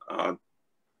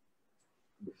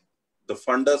 The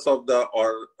fundus of the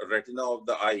or retina of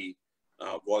the eye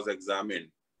was examined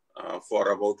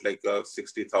for about like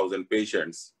 60,000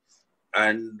 patients,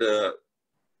 and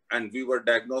we were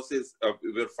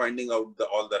we were finding out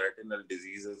all the retinal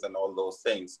diseases and all those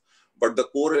things. But the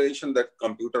correlation that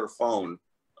computer found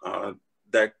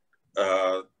that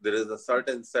there is a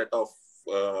certain set of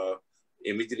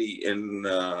imagery in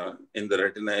the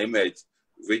retina image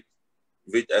which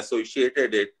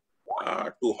associated it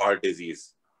to heart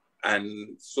disease.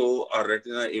 And so a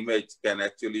retina image can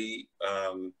actually,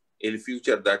 in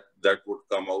future, that would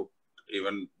come out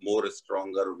even more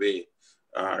stronger way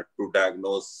to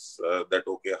diagnose that,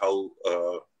 okay, how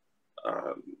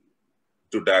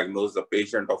to diagnose the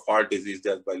patient of heart disease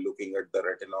just by looking at the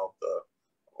retina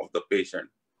of the patient.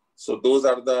 So those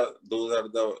are the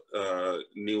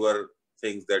newer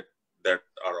things that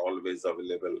are always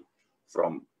available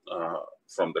from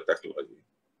the technology.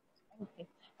 Okay.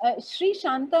 Sri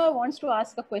Shanta wants to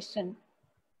ask a question.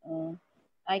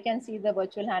 I can see the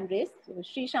virtual hand raised. So,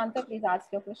 Sri Shanta, please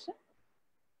ask your question.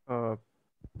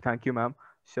 Thank you, ma'am.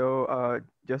 So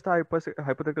just a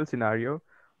hypothetical scenario,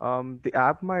 the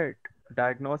app might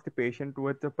diagnose the patient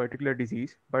with a particular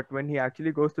disease, but when he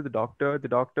actually goes to the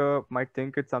doctor might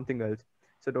think it's something else.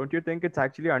 So don't you think it's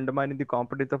actually undermining the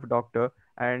competence of a doctor,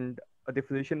 and the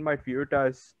physician might view it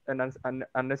as an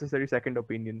unnecessary second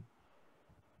opinion?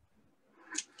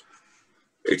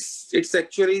 It's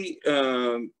actually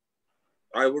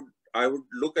I would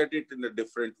look at it in a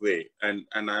different way, and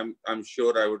I'm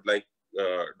sure I would like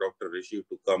Dr. Rishi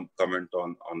to comment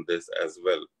on this as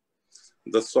well.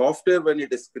 The software, when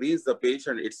it screens the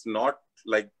patient, it's not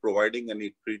like providing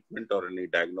any treatment or any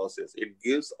diagnosis. It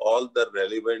gives all the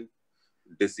relevant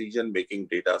decision-making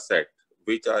data set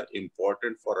which are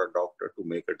important for a doctor to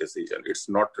make a decision. It's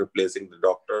not replacing the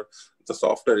doctor. The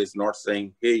software is not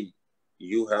saying, hey,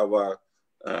 you have a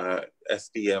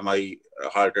STEMI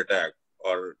heart attack,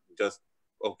 or just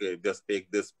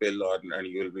take this pill and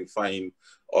you will be fine,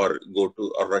 or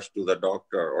rush to the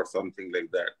doctor or something like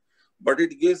that. But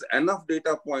it gives enough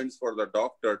data points for the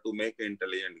doctor to make an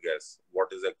intelligent guess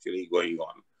what is actually going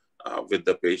on with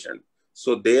the patient.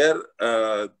 So their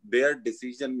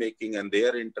decision making and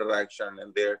their interaction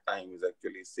and their time is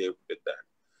actually saved with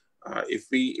that. If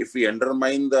we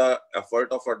undermine the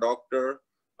effort of a doctor,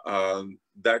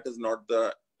 that is not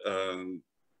the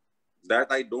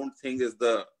that I don't think is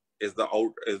the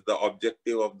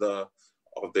objective of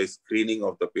the screening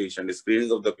of the patient. The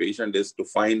screening of the patient is to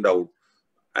find out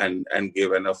and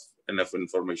give enough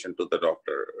information to the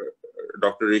doctor.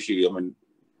 Dr. Rishi, I mean,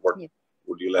 what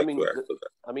would you like to add to that?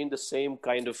 I mean, the same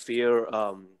kind of fear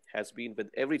has been with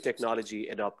every technology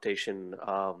adaptation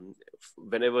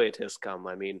whenever it has come.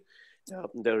 I mean,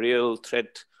 the real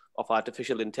threat of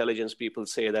artificial intelligence, people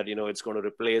say that, it's going to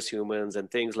replace humans and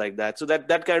things like that. So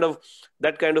that kind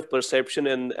of perception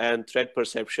and threat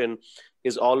perception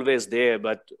is always there.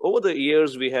 But over the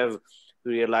years, we have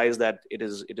realized that it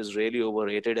is really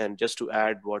overrated. And just to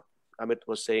add what Amit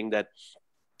was saying, that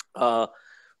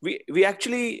we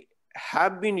actually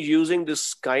have been using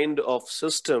this kind of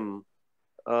system,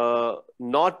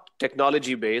 not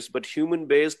technology based, but human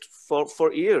based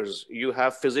for years. You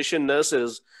have physician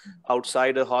nurses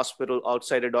outside a hospital,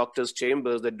 outside a doctor's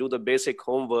chambers that do the basic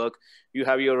homework. You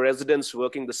have your residents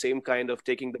working the same kind of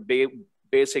taking the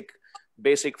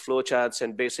basic flow charts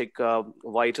and basic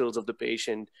vitals of the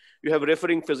patient. You have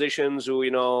referring physicians who,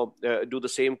 do the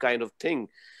same kind of thing.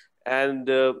 And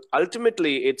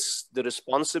ultimately, it's the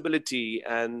responsibility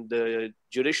and the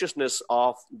judiciousness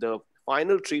of the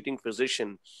final treating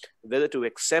physician, whether to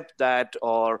accept that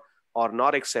or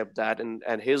not accept that.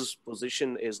 And his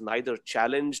position is neither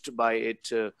challenged by it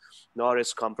nor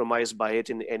is compromised by it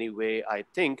in any way, I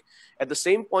think. At the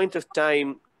same point of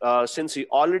time, since he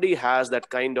already has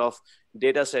that kind of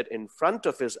data set in front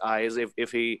of his eyes,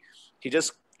 if he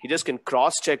just can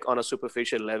cross-check on a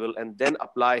superficial level and then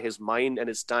apply his mind and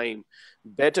his time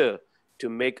better to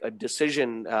make a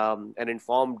decision, an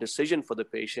informed decision for the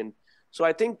patient. So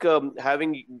I think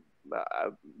having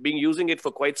being using it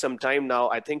for quite some time now,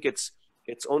 I think it's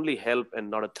only help and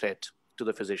not a threat to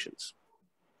the physicians.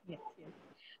 Yes, yes.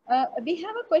 We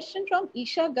have a question from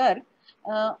Isha Garg.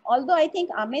 Although I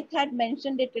think Amit had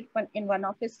mentioned it in one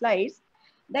of his slides,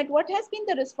 that what has been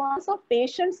the response of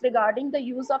patients regarding the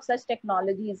use of such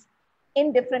technologies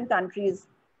in different countries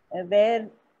where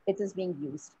it is being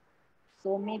used.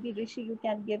 So maybe Rishi, you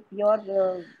can give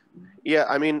your... Yeah,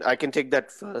 I mean, I can take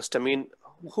that first. I mean,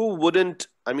 who wouldn't,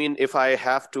 I mean, if I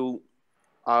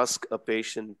ask a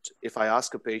patient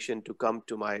to come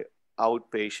to my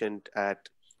outpatient at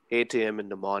 8 a.m. in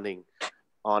the morning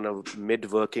on a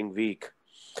mid-working week,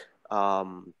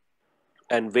 and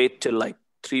wait till like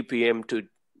 3 p.m. to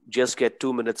just get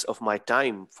 2 minutes of my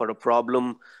time for a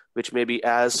problem which may be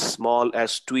as small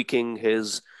as tweaking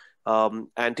his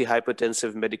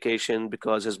antihypertensive medication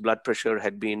because his blood pressure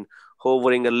had been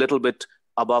hovering a little bit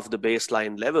above the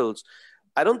baseline levels.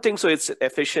 I don't think so it's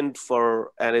efficient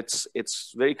and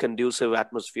it's very conducive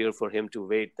atmosphere for him to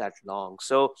wait that long.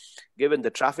 So given the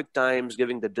traffic times,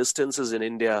 given the distances in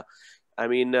India, I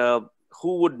mean,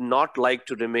 who would not like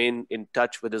to remain in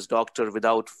touch with his doctor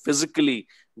without physically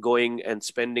going and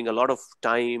spending a lot of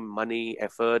time, money,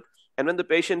 effort? And when the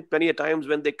patient, many a times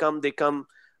when they come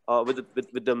with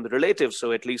the relatives.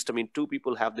 So at least, I mean, two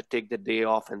people have to take the day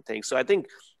off and things. So I think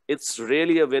it's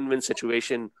really a win-win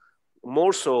situation,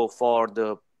 more so for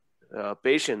the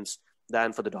patients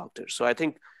than for the doctors. So I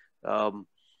think,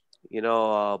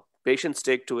 patients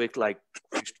take to it like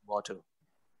fish to water.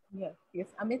 Yes, yes.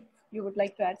 Amit, you would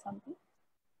like to add something?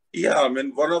 Yeah, I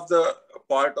mean, one of the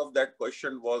part of that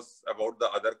question was about the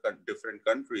other different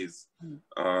countries.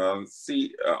 I'll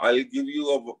give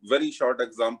you a very short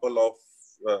example of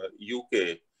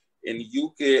UK. In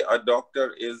UK, a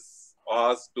doctor is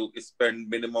asked to spend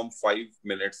minimum 5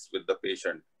 minutes with the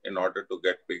patient in order to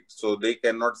get picked. So they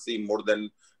cannot see more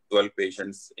than 12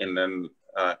 patients in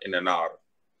an hour.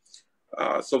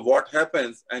 So what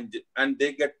happens, and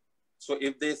they get, so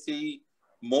if they see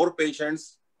more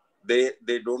patients, they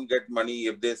don't get money.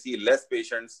 If they see less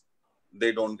patients,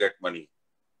 they don't get money.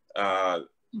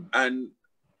 And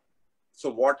so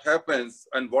what happens,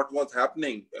 and what was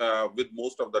happening with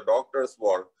most of the doctors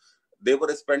were, they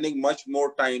were spending much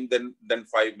more time than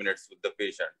 5 minutes with the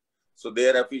patient. So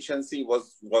their efficiency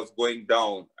was going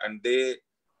down, and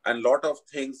a lot of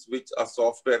things which a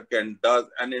software can does,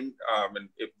 and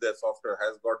if the software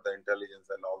has got the intelligence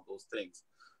and all those things.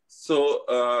 So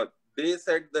they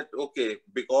said that, okay,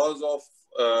 because of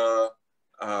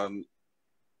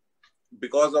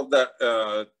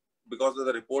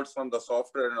the reports from the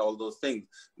software and all those things,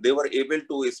 they were able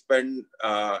to spend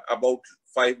about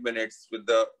 5 minutes with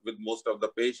most of the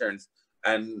patients,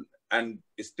 and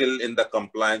still in the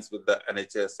compliance with the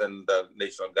NHS and the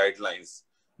national guidelines.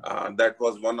 That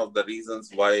was one of the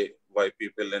reasons why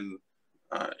people in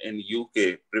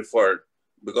UK preferred,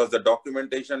 because the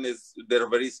documentation there are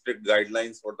very strict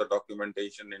guidelines for the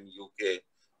documentation in UK,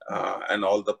 and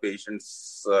all the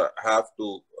patients have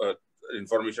to,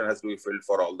 information has to be filled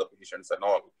for all the patients and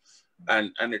all.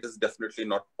 And it is definitely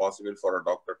not possible for a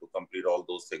doctor to complete all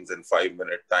those things in 5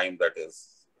 minute time that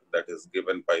is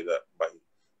given by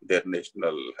their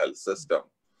national health system.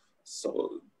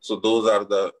 So those are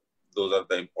the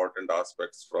important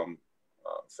aspects from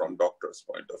doctor's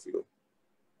point of view.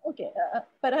 Okay,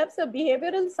 perhaps a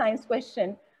behavioral science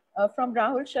question from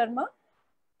Rahul Sharma,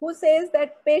 who says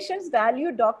that patients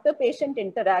value doctor-patient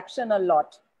interaction a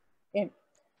lot.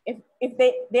 If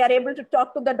they are able to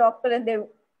talk to the doctor,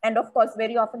 and of course,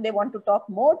 very often they want to talk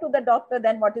more to the doctor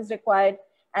than what is required.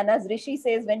 And as Rishi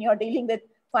says, when you're dealing with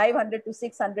 500 to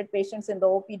 600 patients in the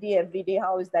OPD every day,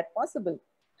 how is that possible?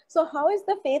 So how is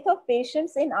the faith of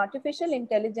patients in artificial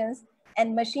intelligence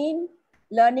and machine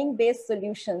learning-based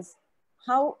solutions?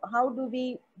 How do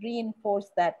we reinforce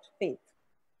that faith?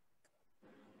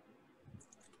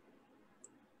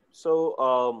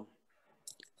 So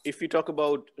if we talk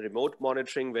about remote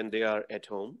monitoring when they are at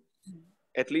home,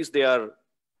 at least they are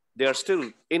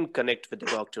still in connect with the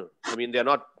doctor. I mean, they're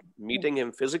not meeting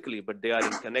him physically, but they are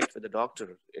in connect with the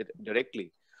doctor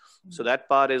directly. So that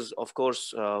part is, of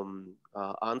course,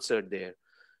 answered there.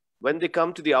 When they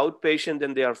come to the outpatient,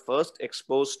 then they are first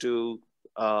exposed to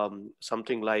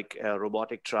something like a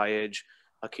robotic triage,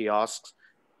 a kiosk.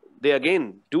 They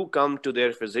again do come to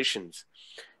their physicians.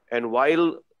 And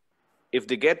while if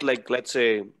they get, like, let's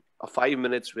say, 5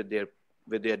 minutes with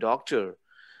their doctor,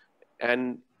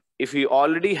 and if he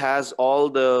already has all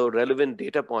the relevant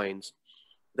data points,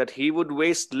 that he would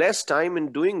waste less time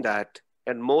in doing that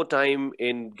and more time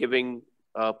in giving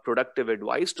productive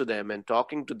advice to them and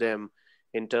talking to them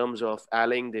in terms of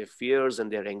allaying their fears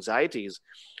and their anxieties.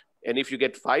 And if you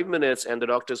get 5 minutes and the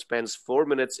doctor spends 4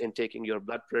 minutes in taking your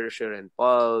blood pressure and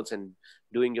pulse and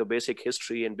doing your basic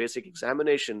history and basic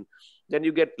examination, then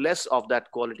you get less of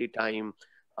that quality time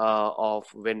of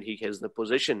when he has the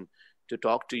position to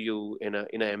talk to you in an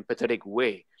empathetic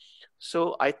way.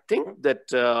 So I think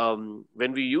that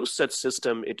when we use such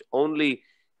system, it only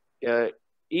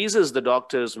eases the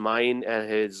doctor's mind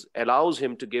and allows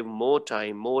him to give more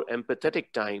time, more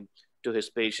empathetic time to his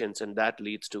patients, and that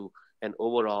leads to an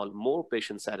overall more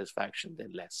patient satisfaction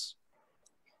than less.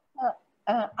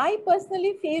 I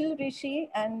personally feel, Rishi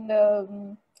and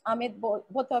Amit,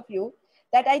 both of you,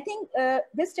 that I think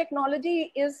this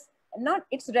technology is not,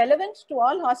 it's relevant to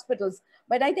all hospitals,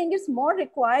 but I think it's more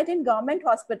required in government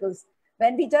hospitals.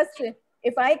 When we just,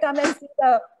 if I come and see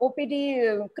the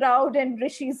OPD crowd in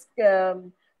Rishi's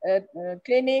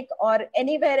clinic or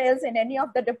anywhere else in any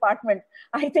of the department,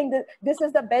 I think that this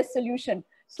is the best solution.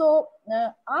 So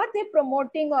are they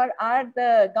promoting, or are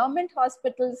the government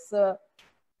hospitals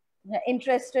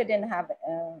interested in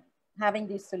having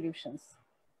these solutions?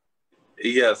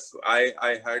 Yes,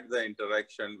 I had the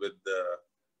interaction with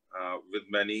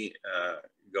many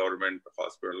government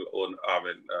hospital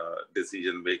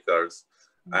decision makers,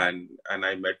 and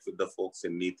I met with the folks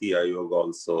in Niti Aayog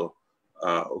also,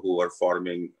 who are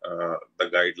forming the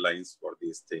guidelines for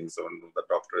these things. One of the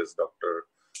doctor is Dr.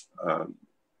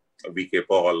 V.K.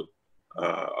 Paul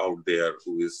out there,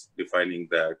 who is defining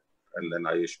that, and then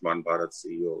Ayushman Bharat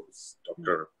CEO is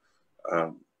Dr.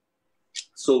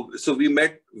 So we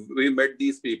met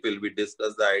these people, we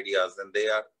discussed the ideas, and they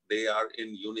are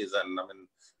in unison. I mean,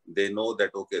 they know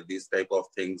that, okay, these type of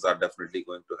things are definitely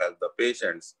going to help the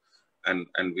patients, and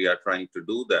we are trying to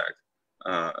do that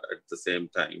at the same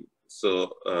time.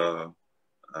 So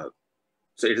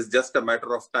so it is just a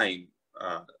matter of time.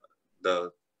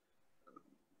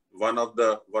 One of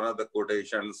the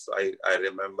quotations I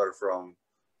remember from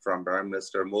Prime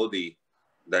Minister Modi,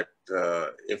 that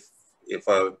if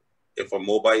a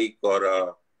mobile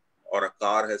or a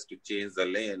car has to change the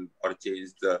lane or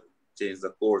change the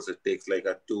course, it takes like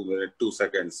a 2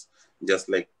 seconds, just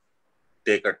like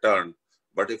take a turn.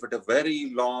 But if it a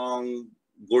very long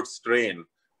goods train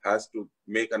has to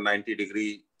make a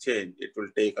 90-degree change, it will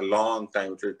take a long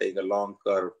time. It will take a long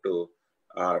curve to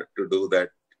do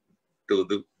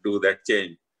that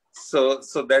change. So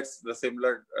that's the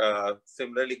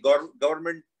similarly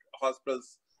government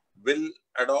hospitals will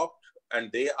adopt, and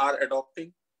they are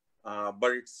adopting,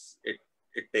 but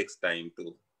it takes time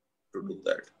to do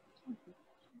that.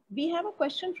 We have a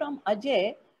question from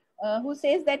Ajay, who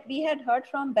says that we had heard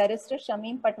from Barrister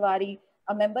Shamim Patwari,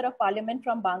 a member of parliament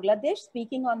from Bangladesh,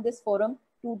 speaking on this forum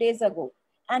 2 days ago.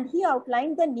 And he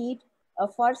outlined the need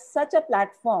for such a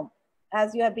platform,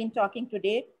 as you have been talking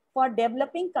today, for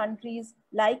developing countries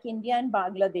like India and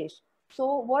Bangladesh.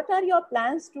 So what are your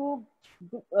plans to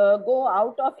go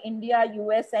out of India,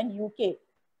 US and UK,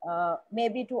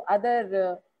 maybe to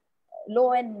other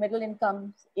low and middle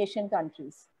income Asian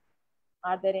countries?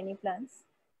 Are there any plans?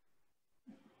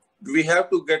 We have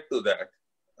to get to that.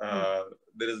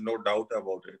 There is no doubt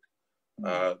about it.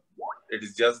 It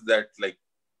is just that, like,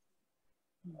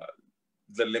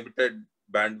 the limited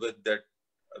bandwidth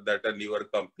that a newer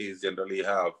companies generally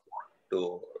have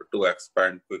to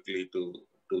expand quickly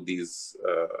to these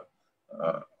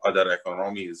other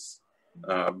economies.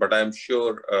 But I'm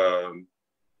sure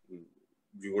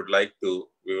we would like to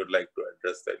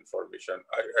address the information,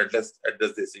 address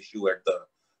this issue at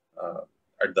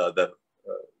the other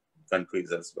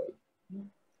countries as well.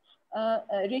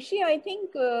 Rishi, I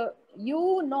think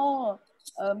you know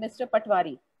Mr.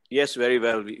 Patwari. Yes, very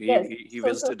well. He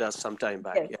visited us some time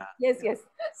back. Yes, yes.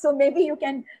 So maybe you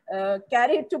can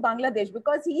carry it to Bangladesh,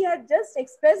 because he had just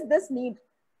expressed this need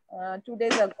 2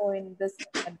 days ago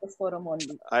at this forum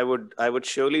only. I would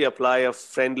surely apply a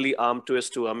friendly arm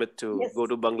twist to Amit to go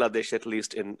to Bangladesh at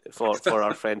least for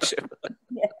our friendship.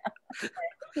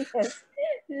 Yes.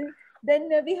 Then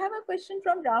we have a question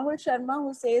from Rahul Sharma,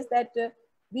 who says that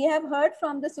we have heard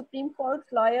from the Supreme Court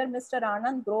lawyer, Mr.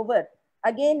 Anand Grover,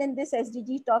 again in this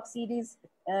SDG talk series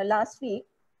last week,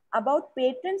 about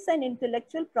patents and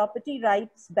intellectual property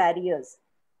rights barriers.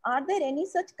 Are there any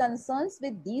such concerns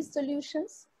with these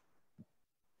solutions?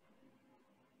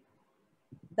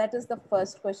 That is the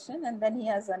first question, and then he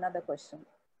has another question.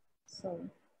 So,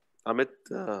 Amit,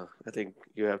 I think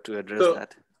you have to address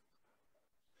that.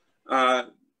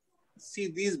 See,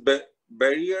 these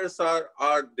barriers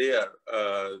are there.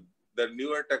 The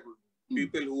newer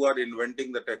people who are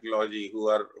inventing the technology, who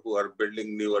are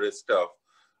building newer stuff,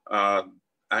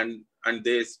 and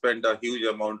they spend a huge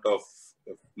amount of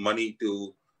money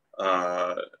to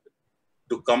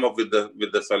come up with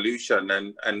the solution,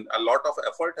 and a lot of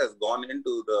effort has gone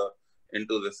into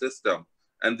the system,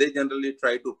 and they generally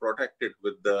try to protect it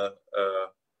with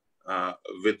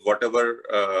whatever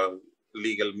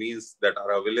legal means that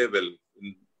are available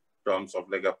in terms of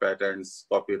like a patents,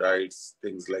 copyrights,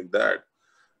 things like that,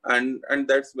 and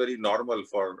that's very normal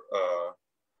for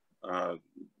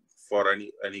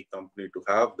any company to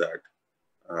have that.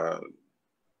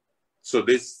 So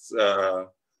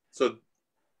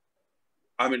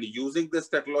I mean, using this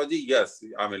technology, yes,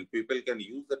 I mean, people can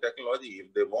use the technology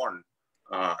if they want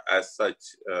as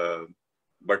such.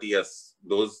 But yes,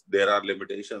 there are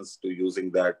limitations to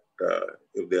using that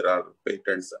if there are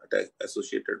patents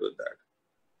associated with that.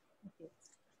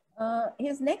 Okay.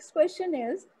 His next question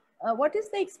is, what is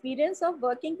the experience of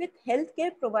working with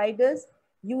healthcare providers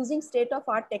using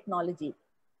state-of-art technology?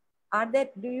 Have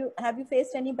you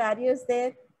faced any barriers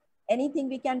there? Anything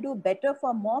we can do better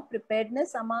for more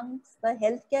preparedness amongst the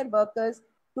healthcare workers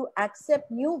to accept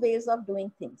new ways of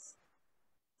doing things?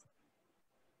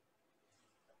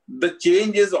 The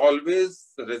change is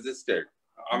always resisted.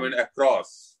 I mean,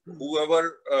 across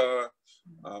whoever,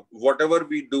 whatever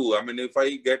we do. I mean, if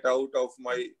I get out of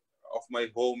my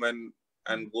home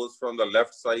and goes from the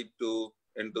left side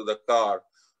into the car,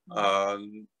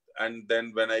 and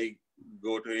then when I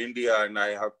go to India and I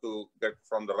have to get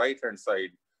from the right hand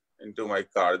side into my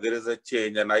car, there is a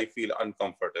change, and I feel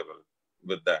uncomfortable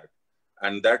with that.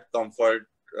 And that comfort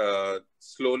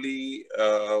slowly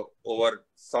over,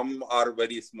 some are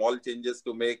very small changes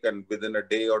to make, and within a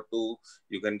day or two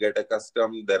you can get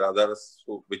accustomed. There are others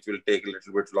which will take a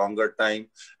little bit longer time,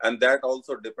 and that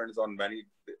also depends on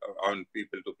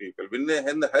people to people. In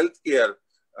the healthcare,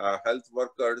 health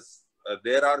workers,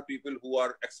 there are people who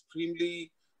are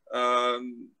extremely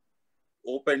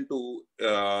open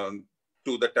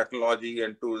to the technology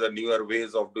and to the newer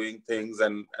ways of doing things,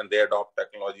 and they adopt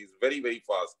technologies very, very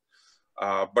fast.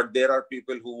 But there are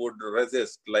people who would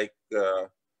resist, like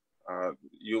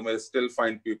you may still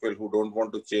find people who don't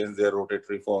want to change their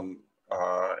rotatory phone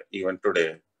even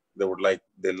today.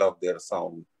 They love their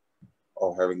sound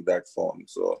of having that phone.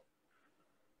 So,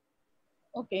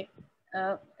 okay.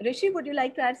 Rishi, would you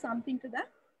like to add something to that?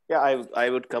 Yeah, I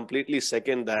would completely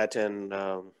second that. And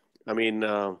I mean,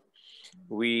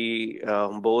 we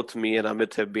both, me and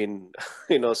Amit, have been,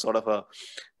 sort of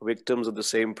victims of the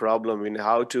same problem. I mean,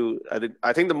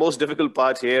 I think the most difficult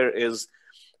part here is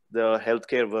the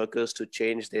healthcare workers to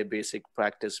change their basic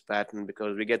practice pattern,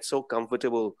 because we get so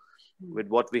comfortable with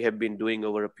what we have been doing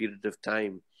over a period of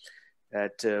time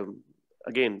that,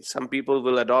 again, some people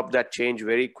will adopt that change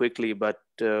very quickly, but,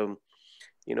 to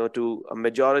a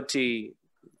majority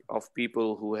of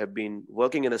people who have been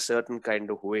working in a certain kind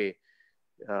of way,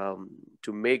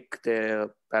 to make their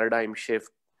paradigm shift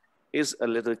is a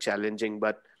little challenging.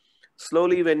 But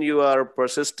slowly, when you are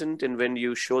persistent and when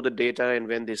you show the data and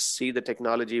when they see the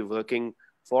technology working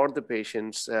for the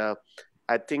patients,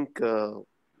 I think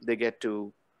they get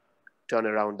to turn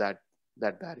around that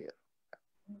barrier.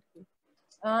 Okay.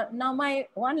 Now, my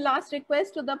one last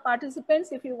request to the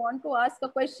participants: if you want to ask a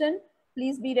question,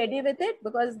 please be ready with it,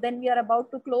 because then we are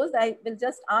about to close. I will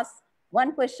just ask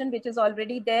one question which is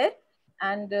already there.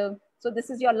 And so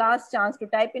this is your last chance to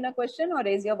type in a question or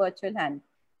raise your virtual hand.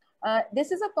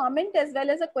 This is a comment as well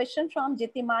as a question from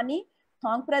Jitimani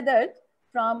Thongpradat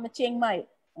from Chiang Mai,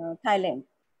 Thailand.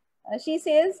 She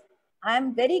says, I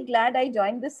am very glad I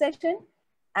joined this session.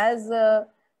 As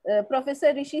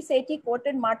Professor Rishi Sethi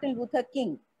quoted Martin Luther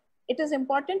King, it is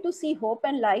important to see hope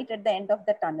and light at the end of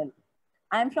the tunnel.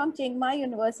 I am from Chiang Mai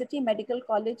University Medical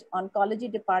College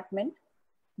Oncology Department.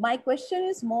 My question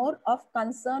is more of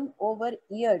concern over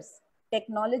years.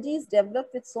 Technology is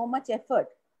developed with so much effort,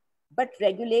 but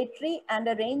regulatory and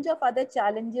a range of other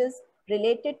challenges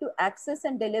related to access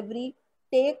and delivery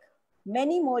take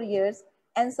many more years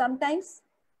and sometimes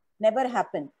never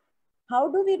happen. How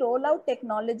do we roll out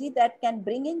technology that can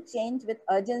bring in change with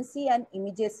urgency and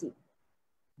immediacy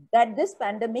that this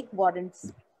pandemic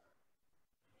warrants?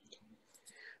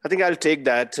 I think I'll take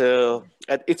that.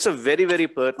 It's a very, very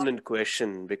pertinent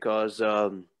question, because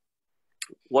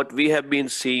what we have been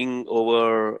seeing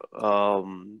over,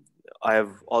 I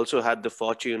have also had the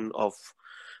fortune of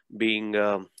being,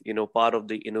 part of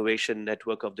the innovation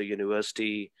network of the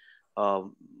university,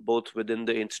 both within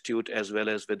the institute as well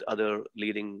as with other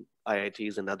leading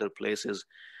IITs and other places.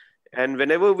 And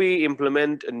whenever we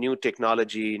implement a new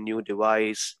technology, new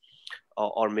device,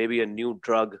 or maybe a new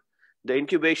drug, the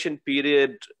incubation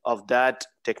period of that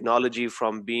technology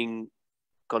from being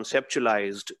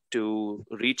conceptualized to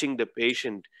reaching the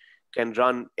patient can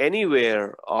run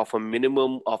anywhere of a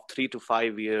minimum of 3 to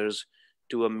 5 years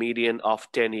to a median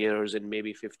of 10 years and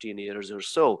maybe 15 years or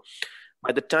so.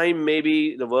 By the time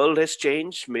maybe the world has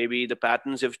changed, maybe the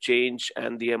patterns have changed,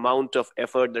 and the amount of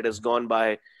effort that has gone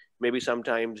by, maybe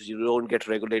sometimes you don't get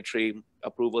regulatory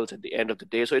approvals at the end of the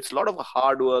day. So it's a lot of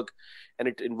hard work, and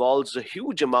it involves a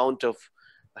huge amount of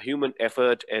human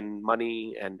effort and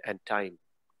money and time.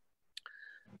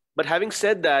 But having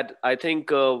said that, I think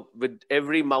with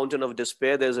every mountain of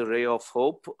despair, there's a ray of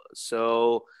hope.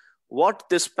 So what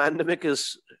this pandemic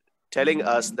is telling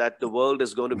us that the world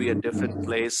is going to be a different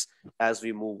place as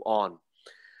we move on.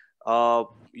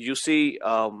 You see,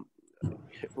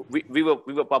 we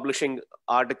were publishing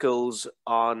articles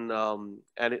on,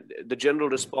 the general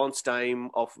response time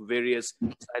of various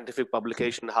scientific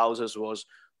publication houses was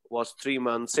 3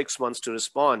 months, 6 months to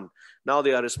respond. Now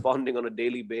they are responding on a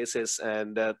daily basis,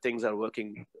 and things are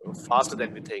working faster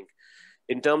than we think.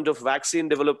 In terms of vaccine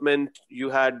development, you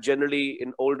had generally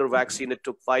in older vaccine, it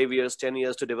took 5 years, 10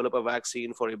 years to develop a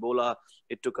vaccine. For Ebola,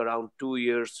 it took around 2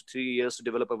 years, 3 years to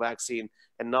develop a vaccine.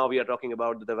 And now we are talking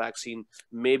about the vaccine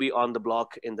maybe on the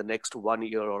block in the next 1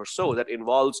 year or so. That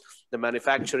involves the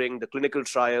manufacturing, the clinical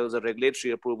trials, the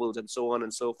regulatory approvals, and so on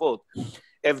and so forth.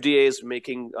 FDA is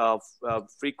making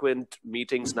frequent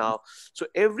meetings now. So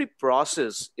every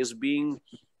process is being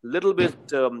a little bit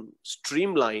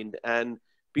streamlined, and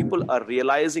people are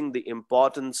realizing the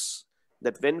importance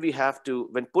that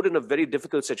when put in a very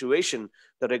difficult situation,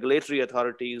 the regulatory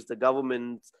authorities, the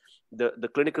government, the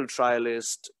clinical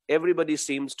trialist, everybody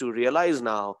seems to realize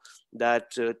now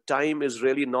that time is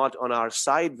really not on our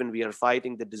side when we are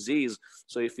fighting the disease.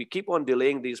 So if we keep on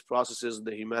delaying these processes,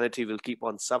 the humanity will keep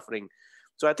on suffering.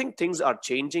 So I think things are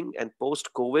changing, and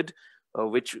post-COVID,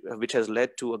 which has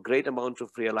led to a great amount of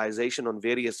realization on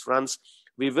various fronts,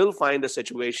 we will find a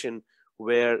situation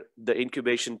where the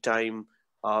incubation time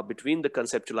between the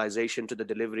conceptualization to the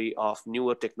delivery of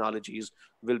newer technologies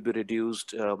will be reduced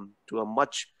to a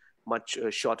much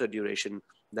shorter duration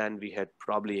than we had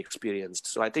probably experienced.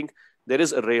 So I think there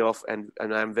is a ray of, and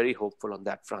I'm very hopeful on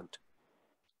that front.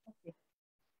 Okay.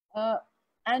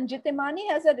 And Jitimani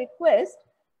has a request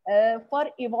for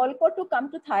Evolco to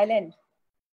come to Thailand.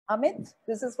 Amit,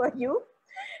 this is for you.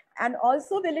 And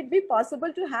also, will it be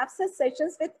possible to have such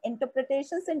sessions with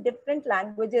interpretations in different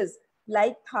languages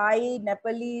like Thai,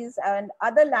 Nepalese, and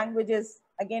other languages,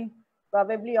 again,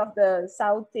 probably of the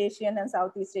South Asian and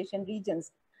Southeast Asian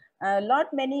regions?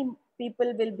 Many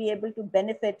people will be able to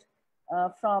benefit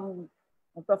from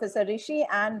Professor Rishi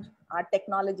and our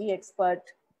technology expert.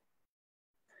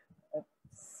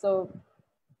 So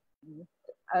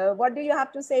what do you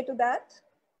have to say to that?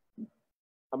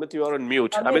 Amit, you are on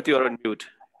mute. Amit, you are on mute.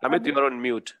 Amit, you are on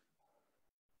mute.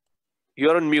 You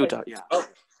are on mute. Yes. Yeah. Oh,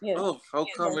 yes. oh, how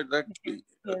come it that be?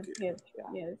 Yes, Okay. yes,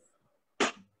 yes.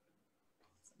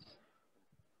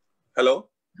 Hello?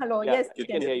 Hello, Yeah, yes. we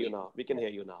can hear you now. We can hear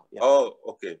you now. Yeah. Oh,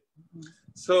 okay.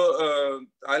 So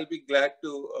I'll be glad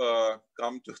to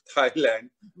come to Thailand.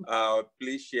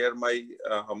 Please share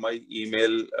my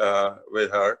email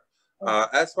with her.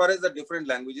 As far as the different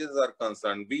languages are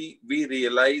concerned, we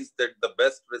realize that the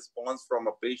best response from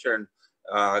a patient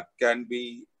can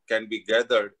be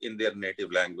gathered in their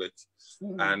native language.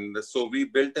 And so we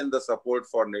built in the support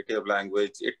for native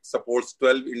language. It supports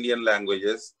 12 Indian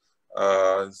languages.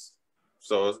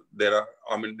 So there are,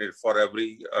 for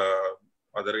every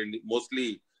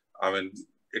mostly,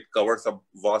 it covers a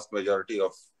vast majority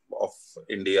of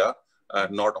India,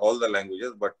 not all the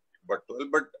languages, but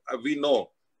 12. But we know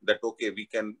that, okay, we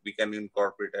can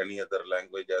incorporate any other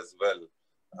language as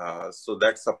well. So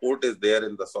that support is there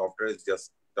in the software. It's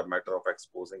just a matter of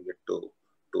exposing it to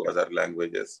other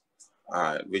languages,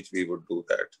 which we would do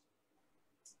that.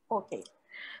 Okay.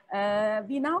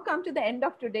 We now come to the end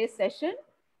of today's session,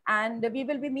 and we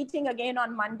will be meeting again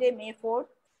on Monday, May 4th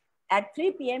at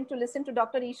 3 p.m. to listen to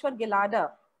Dr. Ishwar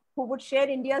Gilada, who would share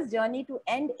India's journey to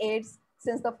end AIDS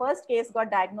since the first case got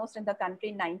diagnosed in the country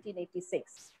in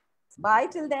 1986. Bye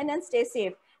till then, and stay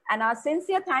safe. And our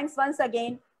sincere thanks once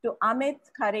again to Amit,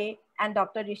 Khare, and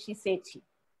Dr. Rishi Sethi.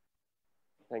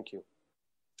 Thank you.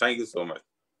 Thank you so much.